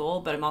front of the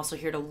goal, but I'm also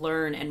here to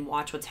learn and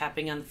watch what's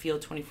happening on the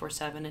field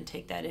 24/7 and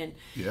take that in.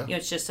 Yeah.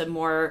 It's just a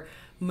more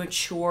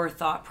mature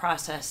thought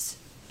process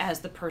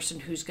as the person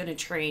who's going to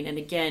train. And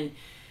again,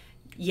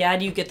 do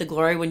you get the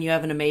glory when you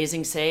have an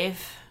amazing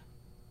save?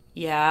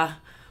 Yeah,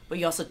 but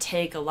you also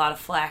take a lot of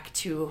flack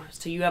too.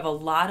 So you have a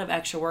lot of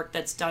extra work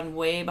that's done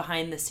way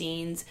behind the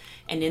scenes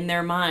and in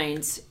their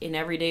minds in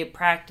everyday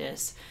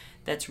practice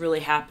that's really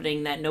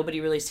happening that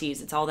nobody really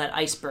sees. It's all that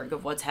iceberg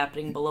of what's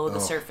happening below the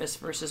surface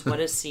versus what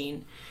is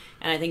seen.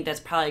 And I think that's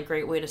probably a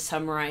great way to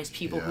summarize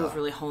people who have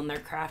really honed their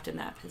craft in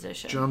that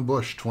position. John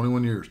Bush,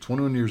 21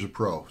 years of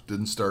pro.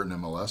 Didn't start in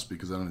MLS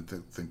because I don't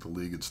think the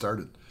league had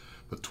started.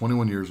 But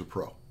 21 years of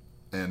pro.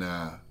 And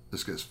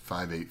this guy's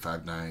 5'8",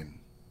 5'9",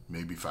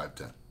 maybe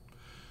 5'10".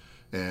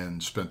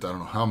 And spent I don't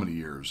know how many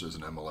years as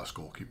an MLS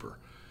goalkeeper.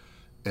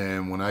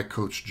 And when I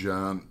coached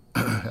John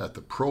at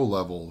the pro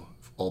level,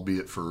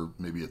 albeit for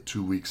maybe a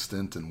 2-week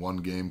stint in one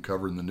game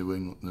covering the New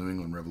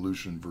England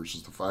Revolution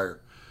versus the Fire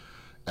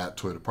at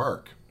Toyota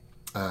Park,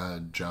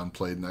 John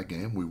played in that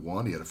game. We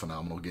won. He had a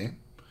phenomenal game.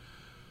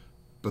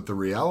 But the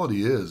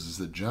reality is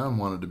that John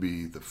wanted to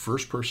be the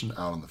first person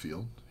out on the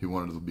field. He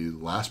wanted to be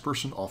the last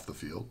person off the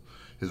field.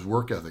 His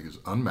work ethic is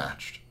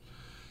unmatched.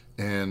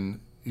 And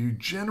you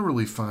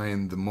generally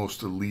find the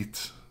most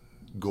elite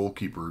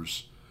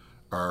goalkeepers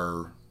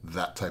are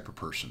that type of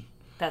person.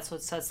 That's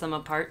what sets them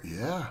apart.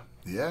 Yeah.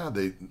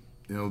 They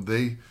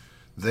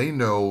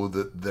know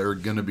that they're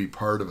going to be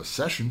part of a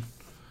session,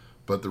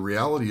 but the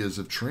reality is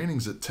if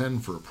training's at 10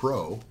 for a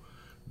pro,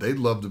 they'd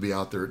love to be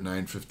out there at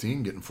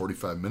 9:15 getting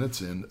 45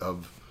 minutes in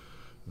of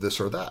this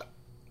or that.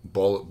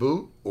 Ball at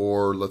boot,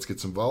 or let's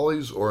get some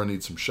volleys, or I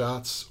need some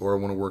shots, or I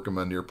want to work on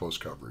my near post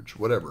coverage,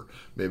 whatever.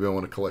 Maybe I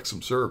want to collect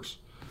some serves.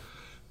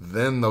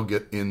 Then they'll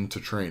get into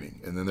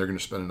training, and then they're going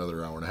to spend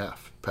another hour and a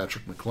half.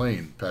 Patrick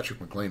McLean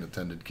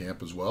attended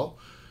camp as well.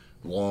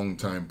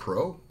 Long-time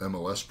pro,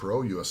 MLS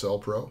pro, USL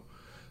pro.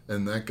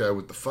 And that guy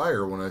with the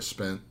Fire, when I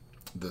spent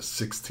the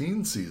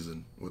 16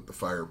 season with the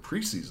Fire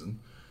preseason,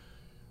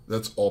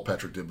 that's all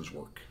Patrick did was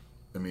work.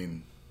 I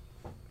mean,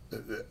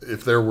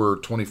 if there were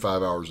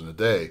 25 hours in a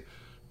day,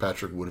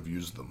 Patrick would have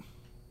used them.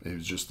 He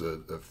was just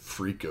a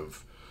freak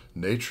of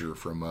nature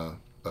from a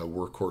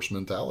workhorse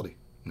mentality,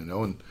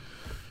 and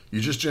you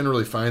just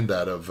generally find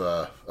that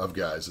of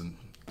guys. And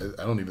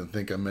I don't even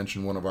think I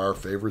mentioned one of our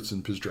favorites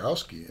in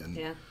Pizdraowski. And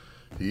yeah.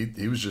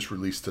 He was just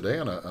released today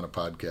on a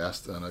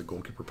podcast, on a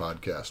goalkeeper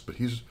podcast, but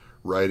he's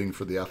writing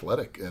for The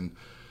Athletic, and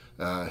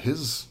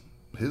his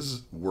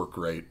work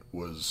rate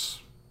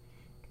was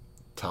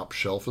top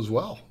shelf as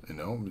well,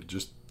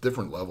 just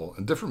different level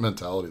and different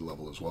mentality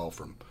level as well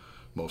from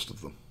most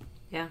of them.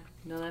 Yeah,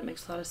 no, that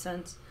makes a lot of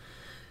sense.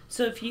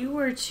 So if you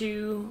were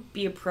to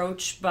be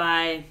approached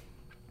by a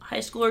high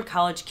school or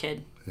college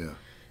kid,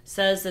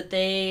 says that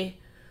they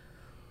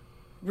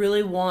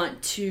really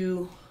want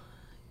to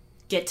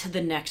get to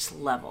the next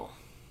level,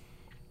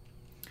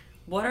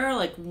 what are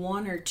like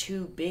one or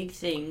two big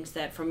things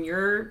that from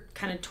your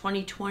kind of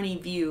 2020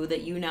 view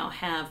that you now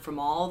have from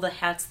all the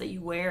hats that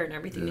you wear and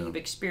everything that you've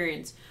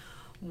experienced,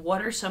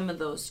 what are some of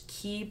those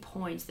key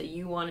points that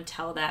you want to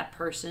tell that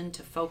person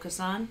to focus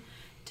on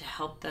to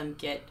help them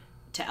get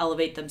to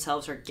elevate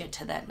themselves or get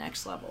to that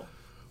next level?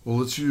 Well,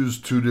 let's use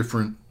 2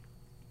 different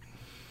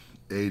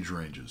age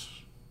ranges.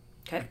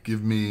 Okay.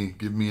 Give me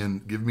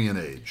an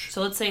age.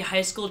 So let's say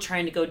high school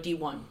trying to go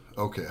D1.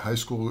 Okay, high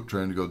school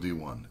trying to go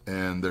D1,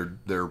 and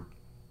they're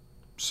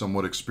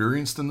somewhat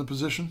experienced in the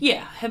position?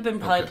 Yeah, have been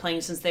probably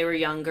playing since they were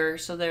younger,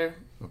 so they're...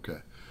 Okay.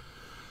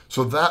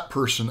 So that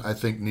person, I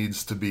think,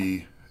 needs to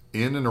be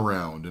in and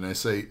around, and I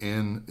say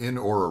in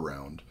or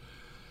around,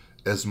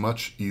 as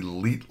much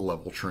elite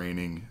level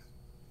training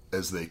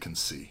as they can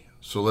see.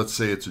 So let's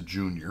say it's a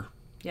junior.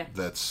 Yeah.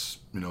 That's,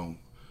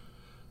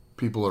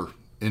 people are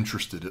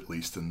interested at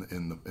least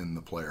in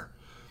the player,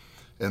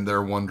 and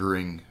they're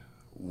wondering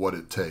what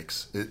it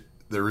takes.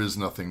 There is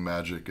nothing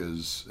magic,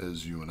 as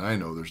you and I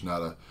know. There's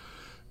not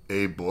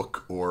a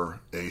book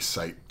or a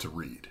site to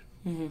read.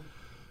 Mm-hmm.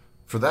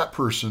 For that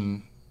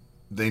person,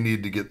 they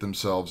need to get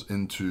themselves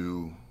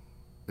into,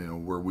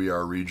 where we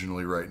are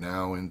regionally right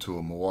now, into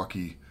a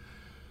Milwaukee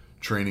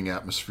training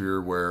atmosphere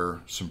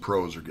where some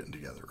pros are getting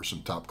together, or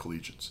some top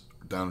collegiates.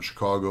 Down in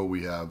Chicago,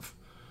 we have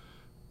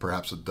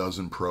perhaps a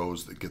dozen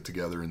pros that get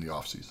together in the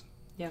off season.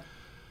 Yeah.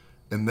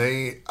 And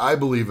I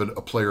believe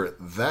a player at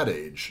that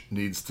age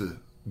needs to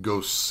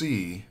go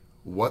see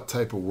what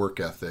type of work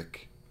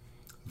ethic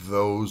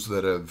those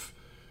that have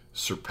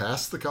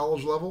surpassed the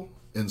college level,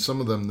 and some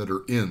of them that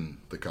are in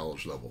the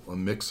college level, a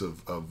mix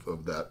of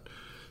that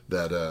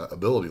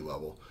ability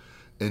level,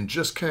 and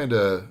just kind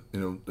of,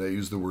 I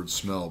use the word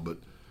smell, but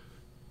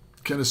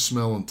kind of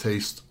smell and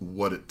taste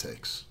what it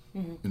takes.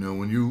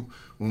 Mm-hmm.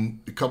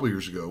 When a couple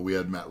years ago we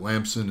had Matt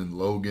Lamson and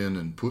Logan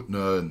and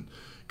Putna and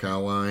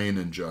Caroline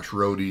and Josh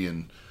Rohde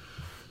and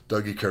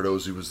Dougie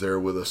Cardozi was there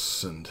with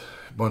us, and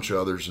a bunch of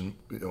others, and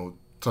a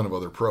ton of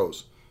other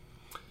pros,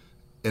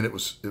 and it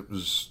was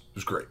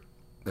great.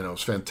 It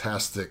was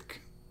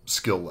fantastic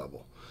skill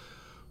level.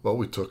 Well,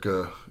 we took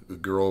a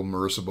girl,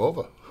 Marissa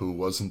Bova, who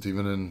wasn't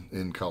even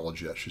in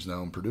college yet. She's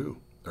now in Purdue,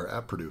 or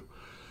at Purdue,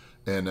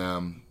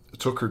 and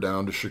took her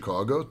down to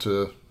Chicago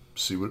to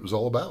see what it was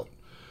all about.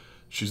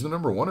 She's the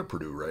number 1 at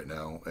Purdue right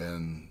now,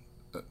 and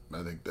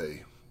I think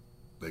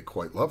they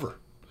quite love her.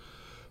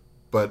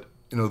 But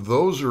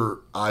those are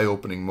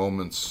eye-opening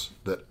moments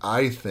that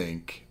I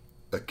think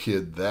a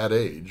kid that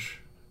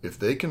age, if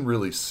they can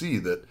really see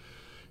that,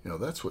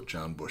 that's what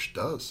John Bush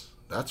does,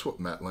 that's what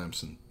Matt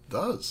Lamson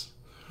does,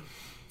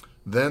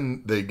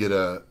 then they get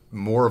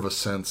more of a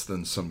sense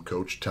than some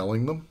coach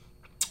telling them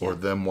or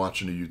them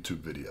watching a YouTube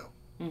video.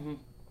 Mm-hmm.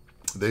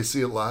 They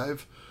see it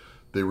live,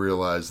 they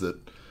realize that,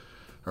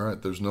 all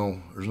right, there's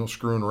no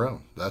screwing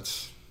around.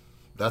 That's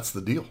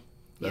the deal.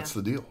 That's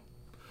the deal.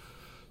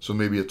 So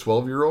maybe a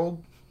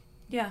 12-year-old?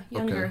 Yeah,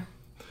 younger.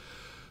 Okay.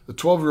 The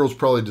 12-year-old's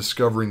probably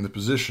discovering the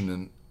position,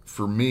 and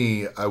for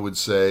me, I would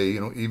say,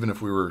 even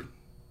if we were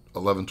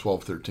 11,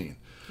 12, 13,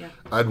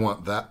 I'd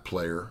want that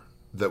player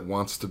that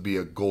wants to be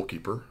a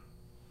goalkeeper.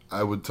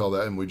 I would tell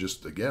that, and we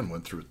just, again,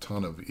 went through a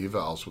ton of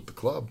evals with the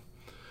club.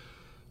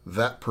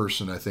 That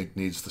person, I think,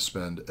 needs to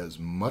spend as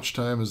much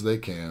time as they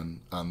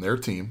can on their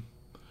team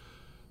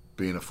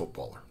being a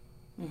footballer.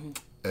 Mm-hmm.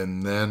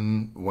 And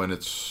then when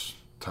it's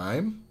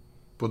time,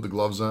 put the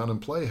gloves on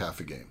and play half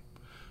a game.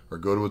 Or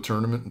go to a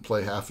tournament and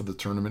play half of the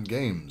tournament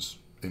games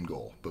in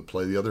goal, but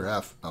play the other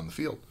half on the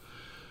field.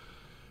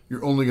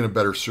 You're only going to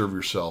better serve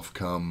yourself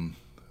come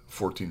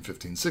 14,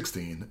 15,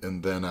 16,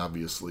 and then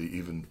obviously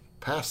even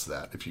past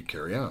that if you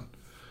carry on.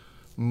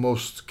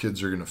 Most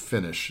kids are going to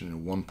finish,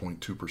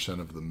 1.2%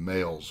 of the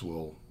males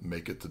will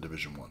make it to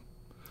Division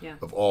I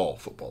of all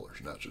footballers,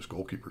 not just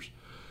goalkeepers.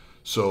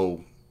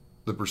 So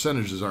the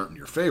percentages aren't in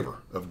your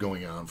favor of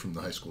going on from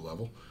the high school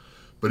level.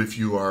 But if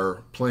you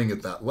are playing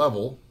at that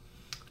level,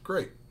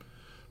 great.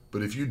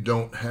 But if you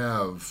don't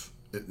have,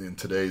 in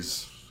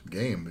today's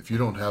game, if you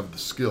don't have the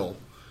skill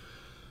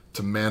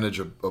to manage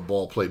a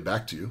ball played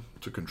back to you,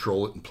 to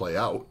control it and play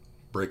out,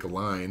 break a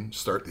line,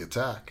 start the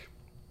attack,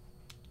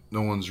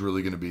 no one's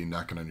really going to be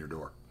knocking on your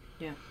door.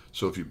 Yeah.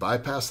 So if you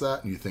bypass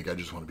that and you think, I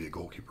just want to be a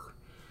goalkeeper.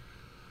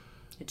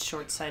 It's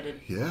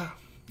short-sighted. Yeah.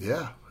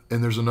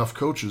 And there's enough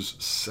coaches,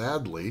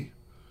 sadly,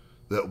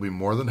 that will be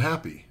more than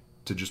happy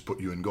to just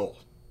put you in goal.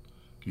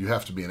 You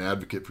have to be an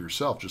advocate for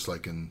yourself, just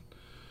like in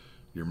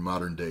your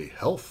modern day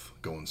health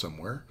going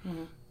somewhere.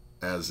 Mm-hmm.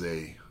 As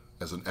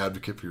an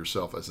advocate for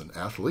yourself as an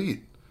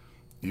athlete,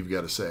 you've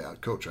got to say,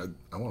 Coach,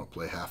 I want to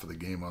play half of the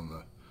game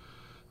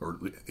or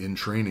in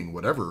training,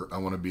 whatever. I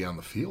want to be on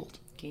the field.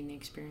 Gain the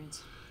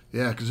experience.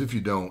 Yeah, because if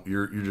you don't,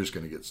 you're just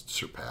going to get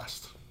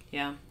surpassed.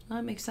 Yeah,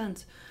 that makes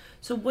sense.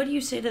 So what do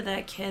you say to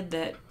that kid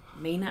that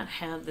may not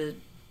have the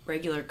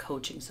regular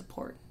coaching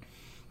support?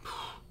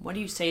 What do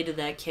you say to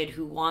that kid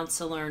who wants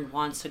to learn,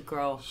 wants to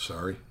grow?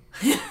 Sorry.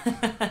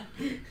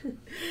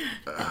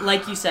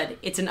 Like you said,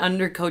 it's an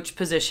undercoached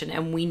position,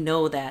 and we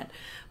know that.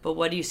 But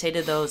what do you say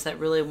to those that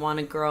really want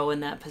to grow in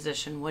that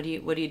position? What do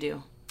you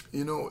do?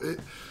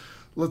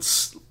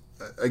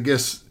 I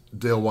guess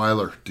Dale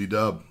Weiler,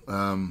 D-Dub,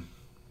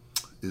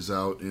 is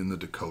out in the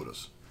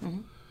Dakotas.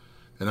 Mm-hmm.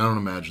 And I don't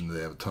imagine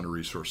they have a ton of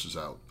resources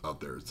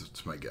out there.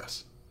 It's my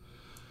guess.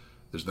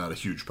 There's not a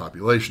huge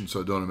population,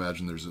 so I don't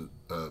imagine there's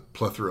a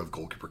plethora of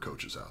goalkeeper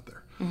coaches out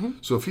there. Mm-hmm.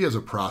 So if he has a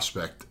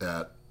prospect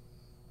at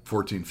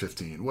 14,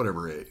 15,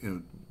 whatever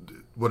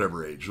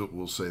age,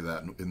 we'll say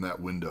that in that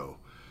window,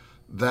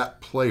 that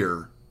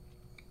player,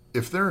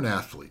 if they're an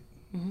athlete,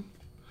 mm-hmm.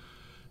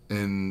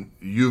 and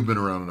you've been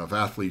around enough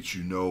athletes,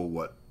 you know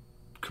what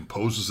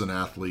composes an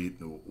athlete,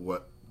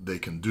 what they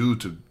can do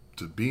to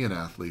be an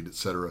athlete,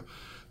 etc.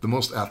 The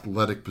most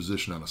athletic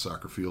position on a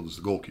soccer field is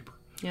the goalkeeper.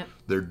 Yep.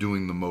 They're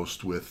doing the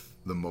most with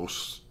the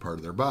most part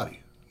of their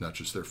body, not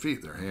just their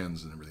feet, their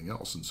hands and everything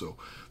else. And so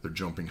they're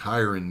jumping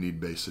higher in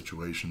need-based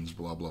situations,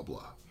 blah, blah,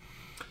 blah.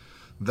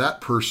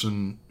 That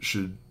person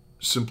should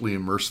simply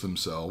immerse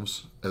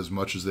themselves as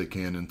much as they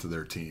can into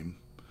their team.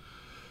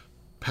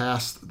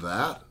 Past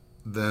that,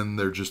 then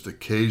they're just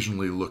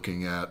occasionally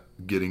looking at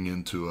getting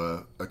into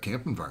a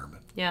camp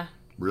environment. Yeah.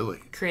 Really.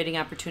 Creating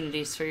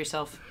opportunities for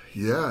yourself.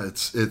 Yeah,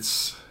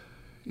 it's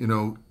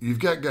you've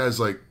got guys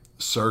like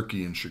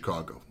Sarkey in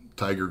Chicago,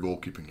 Tiger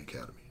Goalkeeping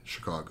Academy,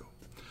 Chicago.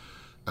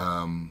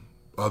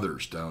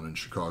 Others down in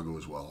Chicago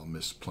as well. I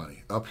missed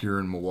plenty. Up here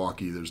in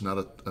Milwaukee, there's not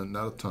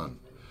a ton.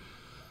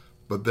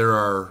 But there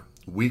are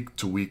week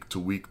to week to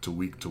week to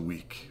week to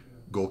week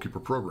goalkeeper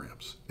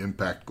programs.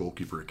 Impact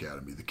Goalkeeper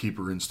Academy, the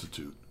Keeper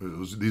Institute.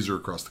 These are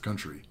across the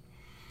country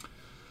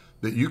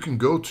that you can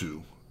go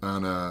to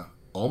on a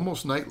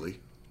almost nightly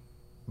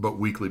but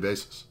weekly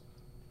basis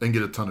and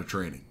get a ton of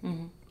training.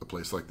 Mm-hmm. A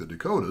place like the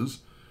Dakotas,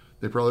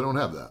 they probably don't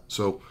have that.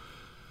 So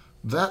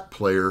that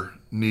player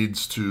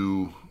needs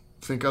to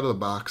think out of the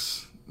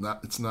box.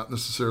 It's not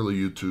necessarily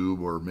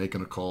YouTube or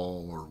making a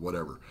call or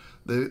whatever.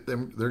 They're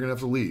going to have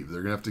to leave.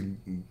 They're going to have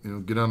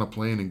to get on a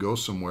plane and go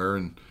somewhere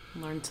and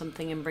learn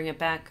something and bring it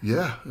back.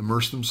 Yeah,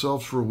 immerse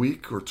themselves for a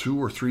week or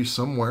 2 or 3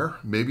 somewhere.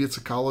 Maybe it's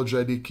a college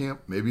ID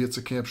camp. Maybe it's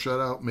a camp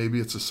shutout. Maybe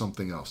it's a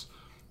something else.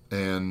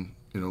 And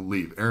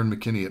leave. Erin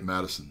McKinney at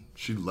Madison.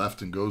 She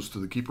left and goes to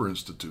the Keeper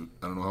Institute.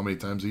 I don't know how many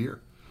times a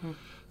year.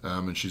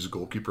 And she's a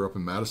goalkeeper up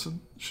in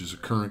Madison. She's a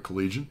current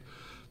collegian.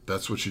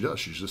 That's what she does.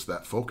 She's just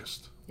that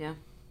focused. Yeah.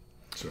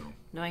 So.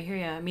 No, I hear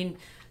you. I mean,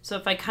 so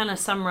if I kind of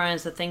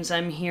summarize the things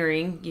I'm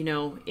hearing,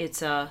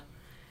 it's a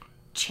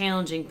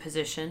challenging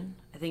position.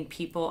 I think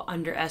people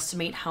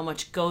underestimate how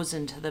much goes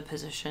into the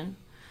position.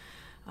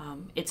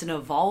 It's an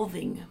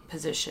evolving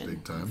position.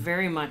 Big time.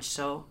 Very much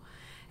so.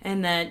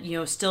 And that,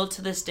 still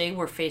to this day,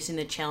 we're facing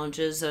the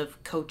challenges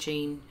of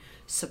coaching,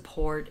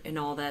 support, and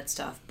all that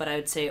stuff. But I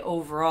would say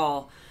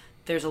overall,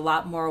 there's a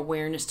lot more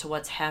awareness to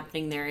what's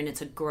happening there, and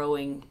it's a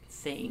growing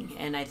thing.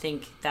 And I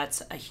think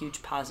that's a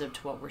huge positive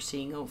to what we're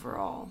seeing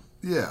overall.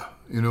 Yeah.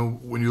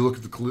 When you look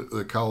at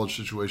the college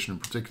situation in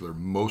particular,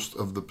 most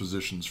of the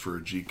positions for a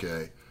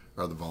GK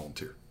are the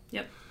volunteer.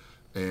 Yep.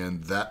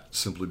 And that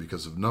simply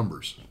because of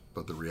numbers.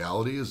 But the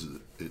reality is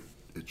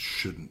it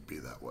shouldn't be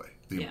that way.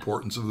 The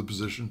importance of the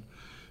position,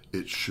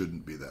 it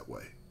shouldn't be that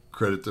way.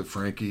 Credit to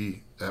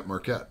Frankie at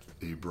Marquette.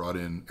 He brought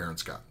in Aaron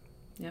Scott.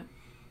 Yep.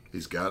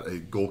 He's got a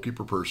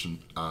goalkeeper person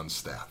on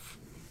staff.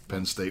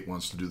 Penn State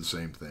wants to do the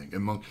same thing,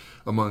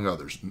 among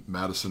others.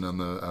 Madison on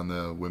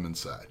the women's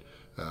side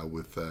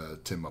with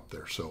Tim up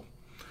there. So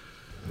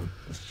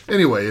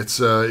anyway, it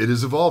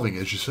is evolving,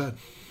 as you said.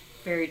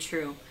 Very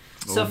true.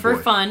 So for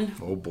fun,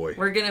 boy,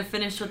 we're going to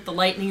finish with the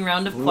lightning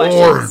round of Lord,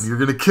 questions. you're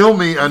going to kill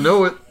me. I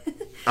know it.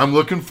 I'm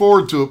looking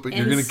forward to it, but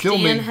you're going to kill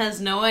me. Stan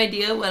has no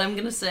idea what I'm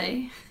going to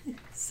say.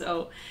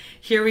 So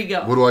here we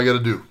go. What do I got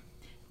to do?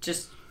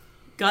 Just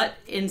gut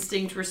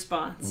instinct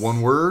response.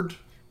 One word?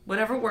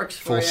 Whatever works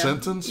for you. Full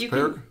sentence? You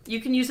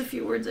can use a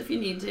few words if you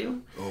need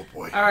to. Oh,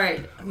 boy. All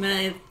right. I'm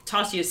going to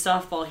toss you a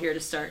softball here to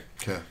start.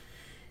 Okay.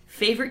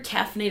 Favorite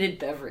caffeinated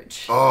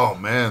beverage? Oh,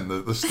 man.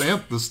 The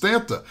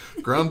Stanta.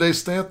 Grande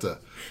Stanta.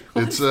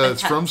 It's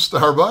from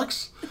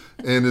Starbucks,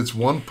 and it's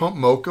 1 pump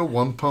mocha,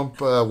 1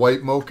 pump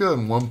white mocha,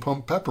 and 1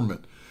 pump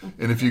peppermint.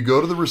 And if you go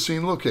to the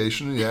Racine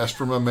location and you ask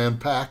for my man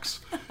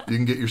Pax, you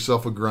can get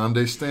yourself a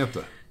Grande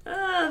Stanta.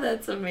 Ah,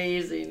 that's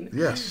amazing.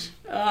 Yes.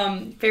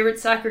 Favorite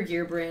soccer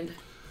gear brand?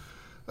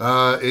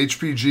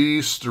 HPG,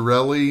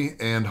 Starelli,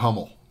 and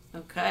Hummel.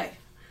 Okay.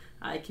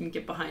 I can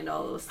get behind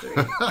all those 3.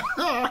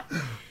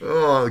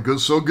 Oh, good.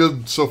 So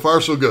good. So far,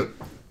 so good.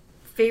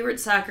 Favorite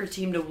soccer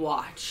team to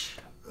watch?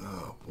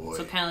 Oh, boy.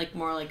 So kind of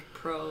more like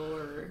pro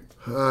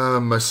or...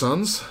 My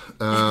sons.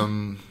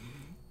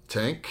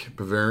 Tank,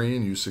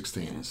 Bavarian,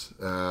 U16s.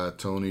 Yeah.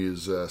 Tony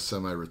is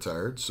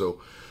semi-retired,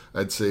 so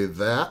I'd say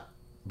that.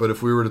 But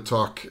if we were to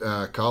talk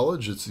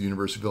college, it's the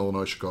University of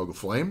Illinois Chicago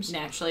Flames.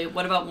 Naturally.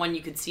 What about one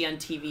you could see on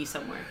TV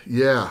somewhere?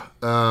 Yeah.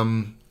 I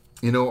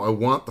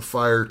want the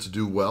Fire to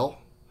do well.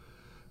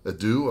 I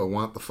do. I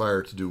want the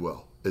Fire to do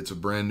well. It's a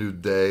brand new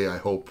day, I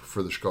hope,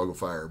 for the Chicago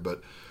Fire.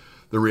 But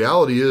the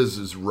reality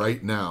is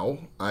right now,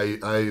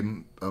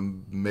 I'm a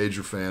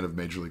major fan of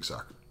Major League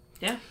Soccer.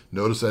 Yeah.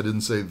 Notice I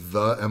didn't say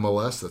the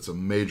MLS. That's a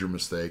major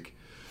mistake.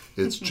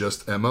 It's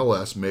just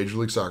MLS, Major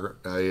League Soccer.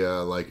 I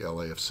like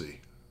LAFC.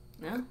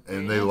 No,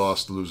 and they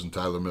losing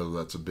Tyler Miller.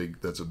 That's a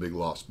big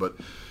loss. But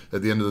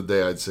at the end of the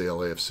day, I'd say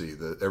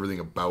LAFC. Everything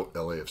about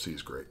LAFC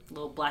is great. A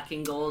little black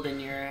and gold in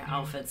your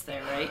outfits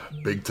there, right?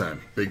 Big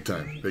time.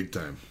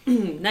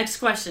 Next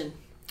question.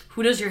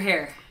 Who does your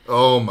hair?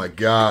 Oh my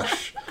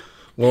gosh.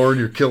 Lauren,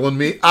 you're killing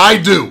me. I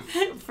do.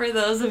 For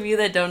those of you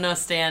that don't know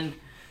Stan,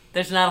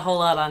 there's not a whole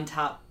lot on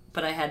top,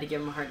 but I had to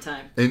give him a hard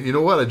time. And you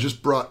know what? I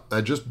just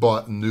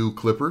bought new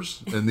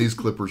clippers, and these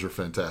clippers are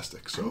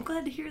fantastic. So I'm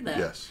glad to hear that.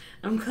 Yes.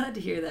 I'm glad to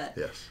hear that.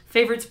 Yes.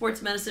 Favorite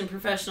sports medicine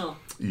professional?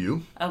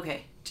 You.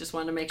 Okay. Just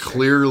wanted to make sure.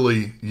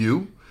 Clearly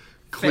you.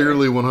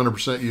 Clearly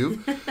 100%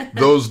 you.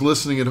 Those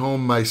listening at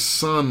home, my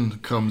son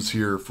comes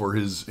here for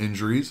his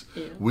injuries.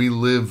 Yeah. We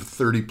live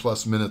 30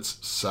 plus minutes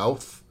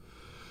south,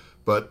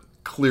 but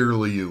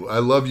clearly you. I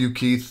love you,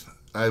 Keith.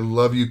 I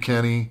love you,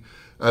 Kenny.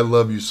 I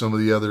love you, some of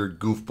the other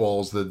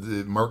goofballs.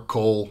 Mark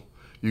Cole.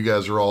 You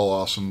guys are all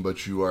awesome,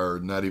 but you are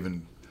not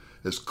even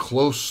as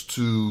close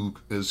to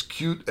as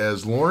cute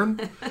as Lauren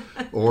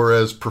or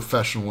as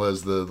professional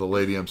as the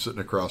lady I'm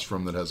sitting across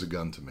from that has a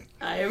gun to me.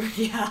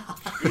 Yeah.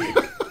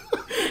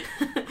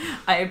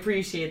 I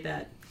appreciate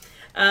that.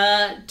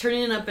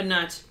 Turning it up a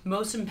notch.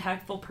 Most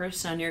impactful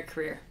person on your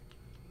career?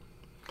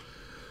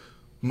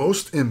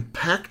 Most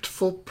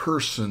impactful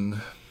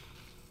person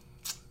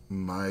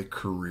in my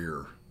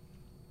career.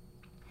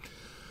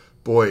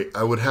 Boy,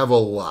 I would have a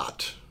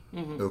lot.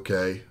 Mm-hmm.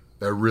 Okay?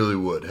 I really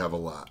would have a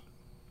lot.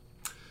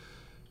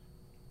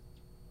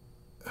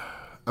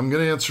 I'm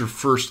going to answer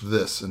first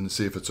this and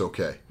see if it's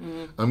okay.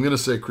 Mm-hmm. I'm going to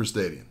say Chris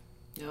Dadian.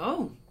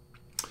 Oh.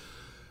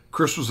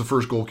 Chris was the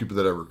first goalkeeper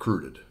that I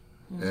recruited.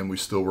 Mm-hmm. And we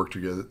still work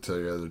together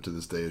to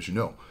this day, as you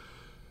know.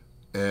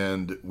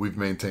 And we've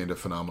maintained a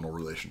phenomenal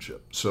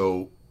relationship.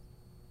 So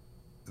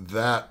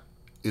that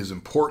is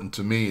important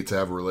to me, to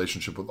have a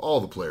relationship with all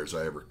the players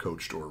I ever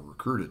coached or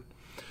recruited.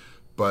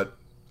 But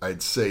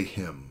I'd say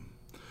him.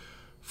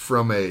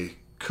 From a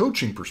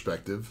coaching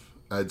perspective,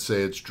 I'd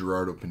say it's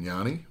Gerardo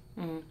Pignani.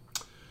 Mm-hmm.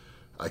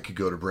 I could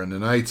go to Brendan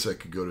Knights. I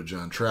could go to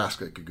John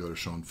Trask. I could go to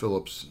Sean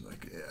Phillips.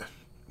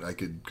 I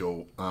could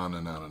go on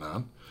and on and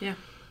on. Yeah.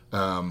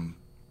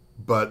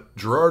 But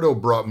Gerardo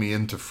brought me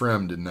into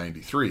Fremd in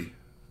 '93,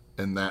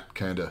 and that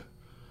kind of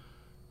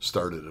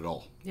started it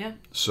all. Yeah.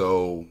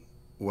 So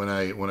when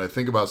I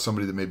think about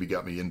somebody that maybe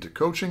got me into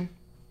coaching,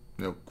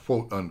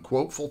 quote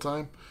unquote full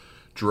time,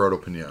 Gerardo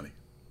Pignani,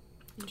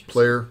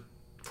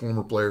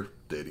 former player,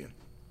 Dadian.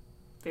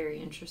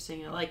 Very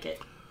interesting. I like it.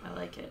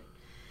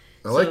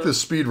 I like this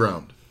speed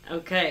round.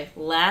 Okay,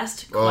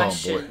 last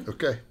question. Oh boy.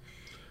 Okay.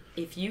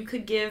 If you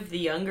could give the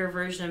younger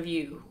version of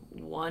you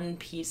one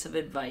piece of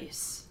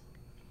advice,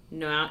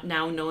 now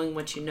knowing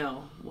what you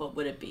know, what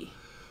would it be?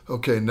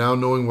 Okay, now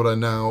knowing what I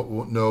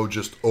now know,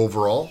 just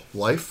overall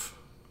life.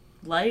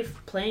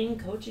 Life, playing,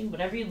 coaching,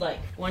 whatever you'd like.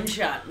 One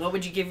shot. What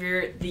would you give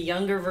the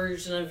younger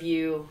version of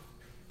you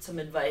some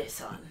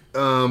advice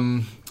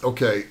on?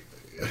 Okay.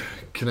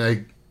 Can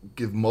I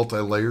give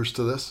multi-layers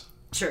to this?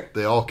 Sure.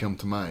 They all come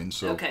to mind.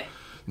 So, okay.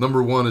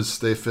 Number one is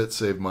stay fit,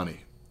 save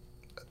money.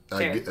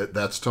 Fair.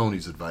 That's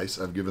Tony's advice.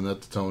 I've given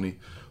that to Tony.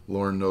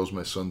 Lauren knows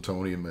my son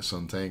Tony and my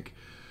son Tank.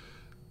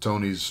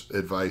 Tony's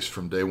advice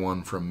from day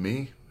one from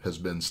me has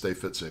been stay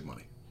fit, save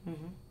money.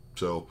 Mm-hmm.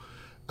 So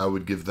I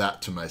would give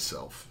that to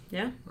myself.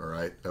 Yeah. All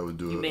right. I would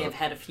do it. You may have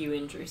had a few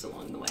injuries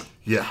along the way.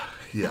 Yeah.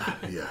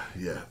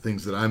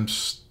 Things that I'm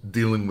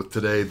dealing with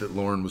today that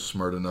Lauren was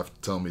smart enough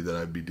to tell me that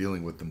I'd be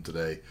dealing with them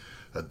today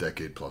a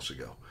decade plus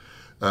ago.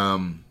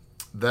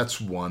 That's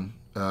one.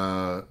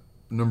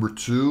 Number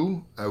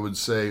two, I would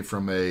say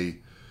from a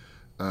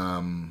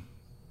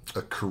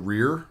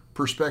career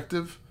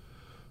perspective,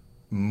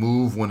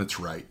 move when it's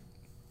right.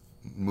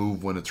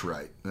 Move when it's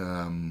right.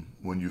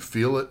 When you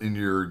feel it in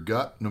your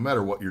gut, no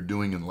matter what you're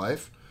doing in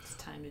life, it's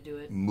time to do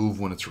it. Move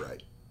when it's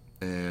right.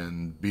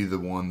 And be the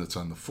one that's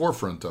on the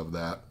forefront of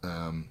that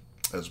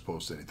as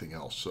opposed to anything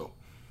else. So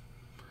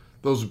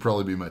those would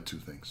probably be my two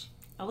things.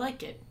 I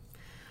like it.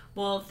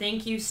 Well,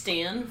 thank you,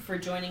 Stan, for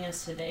joining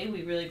us today.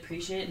 We really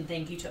appreciate it, and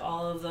thank you to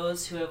all of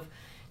those who have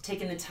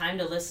taken the time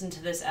to listen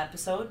to this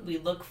episode. We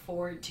look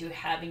forward to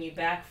having you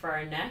back for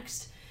our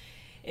next.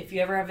 If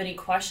you ever have any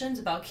questions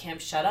about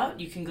Camp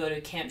Shutout, you can go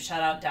to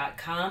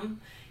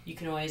campshutout.com. You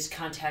can always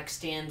contact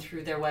Stan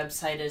through their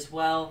website as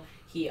well.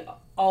 He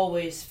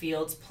always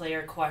fields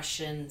player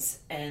questions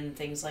and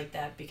things like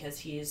that because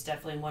he is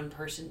definitely one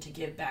person to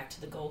give back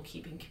to the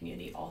goalkeeping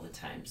community all the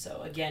time.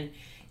 So again,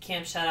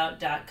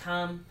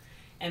 campshutout.com.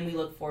 And we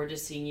look forward to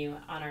seeing you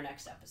on our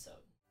next episode.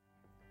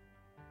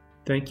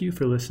 Thank you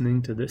for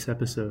listening to this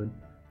episode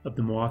of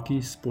the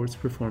Milwaukee Sports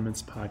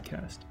Performance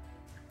Podcast.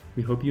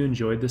 We hope you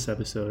enjoyed this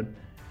episode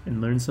and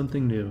learned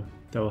something new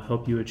that will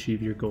help you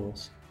achieve your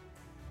goals.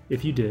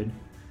 If you did,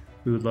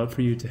 we would love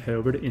for you to head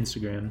over to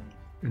Instagram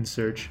and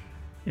search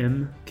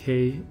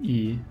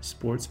MKE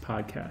Sports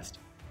Podcast.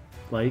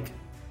 Like,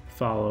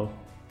 follow,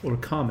 or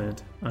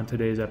comment on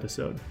today's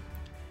episode.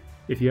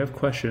 If you have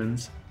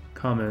questions,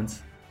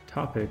 comments,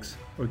 topics,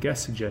 or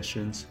guest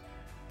suggestions,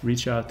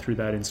 reach out through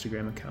that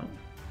Instagram account.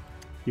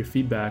 Your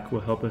feedback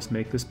will help us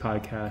make this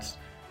podcast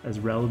as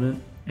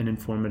relevant and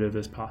informative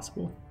as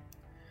possible.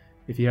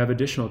 If you have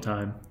additional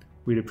time,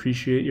 we'd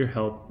appreciate your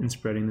help in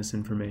spreading this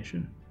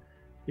information.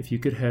 If you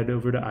could head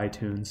over to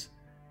iTunes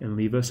and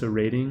leave us a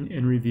rating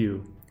and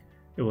review,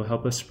 it will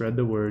help us spread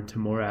the word to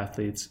more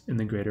athletes in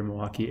the greater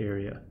Milwaukee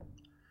area.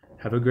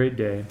 Have a great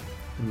day,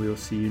 and we will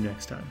see you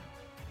next time.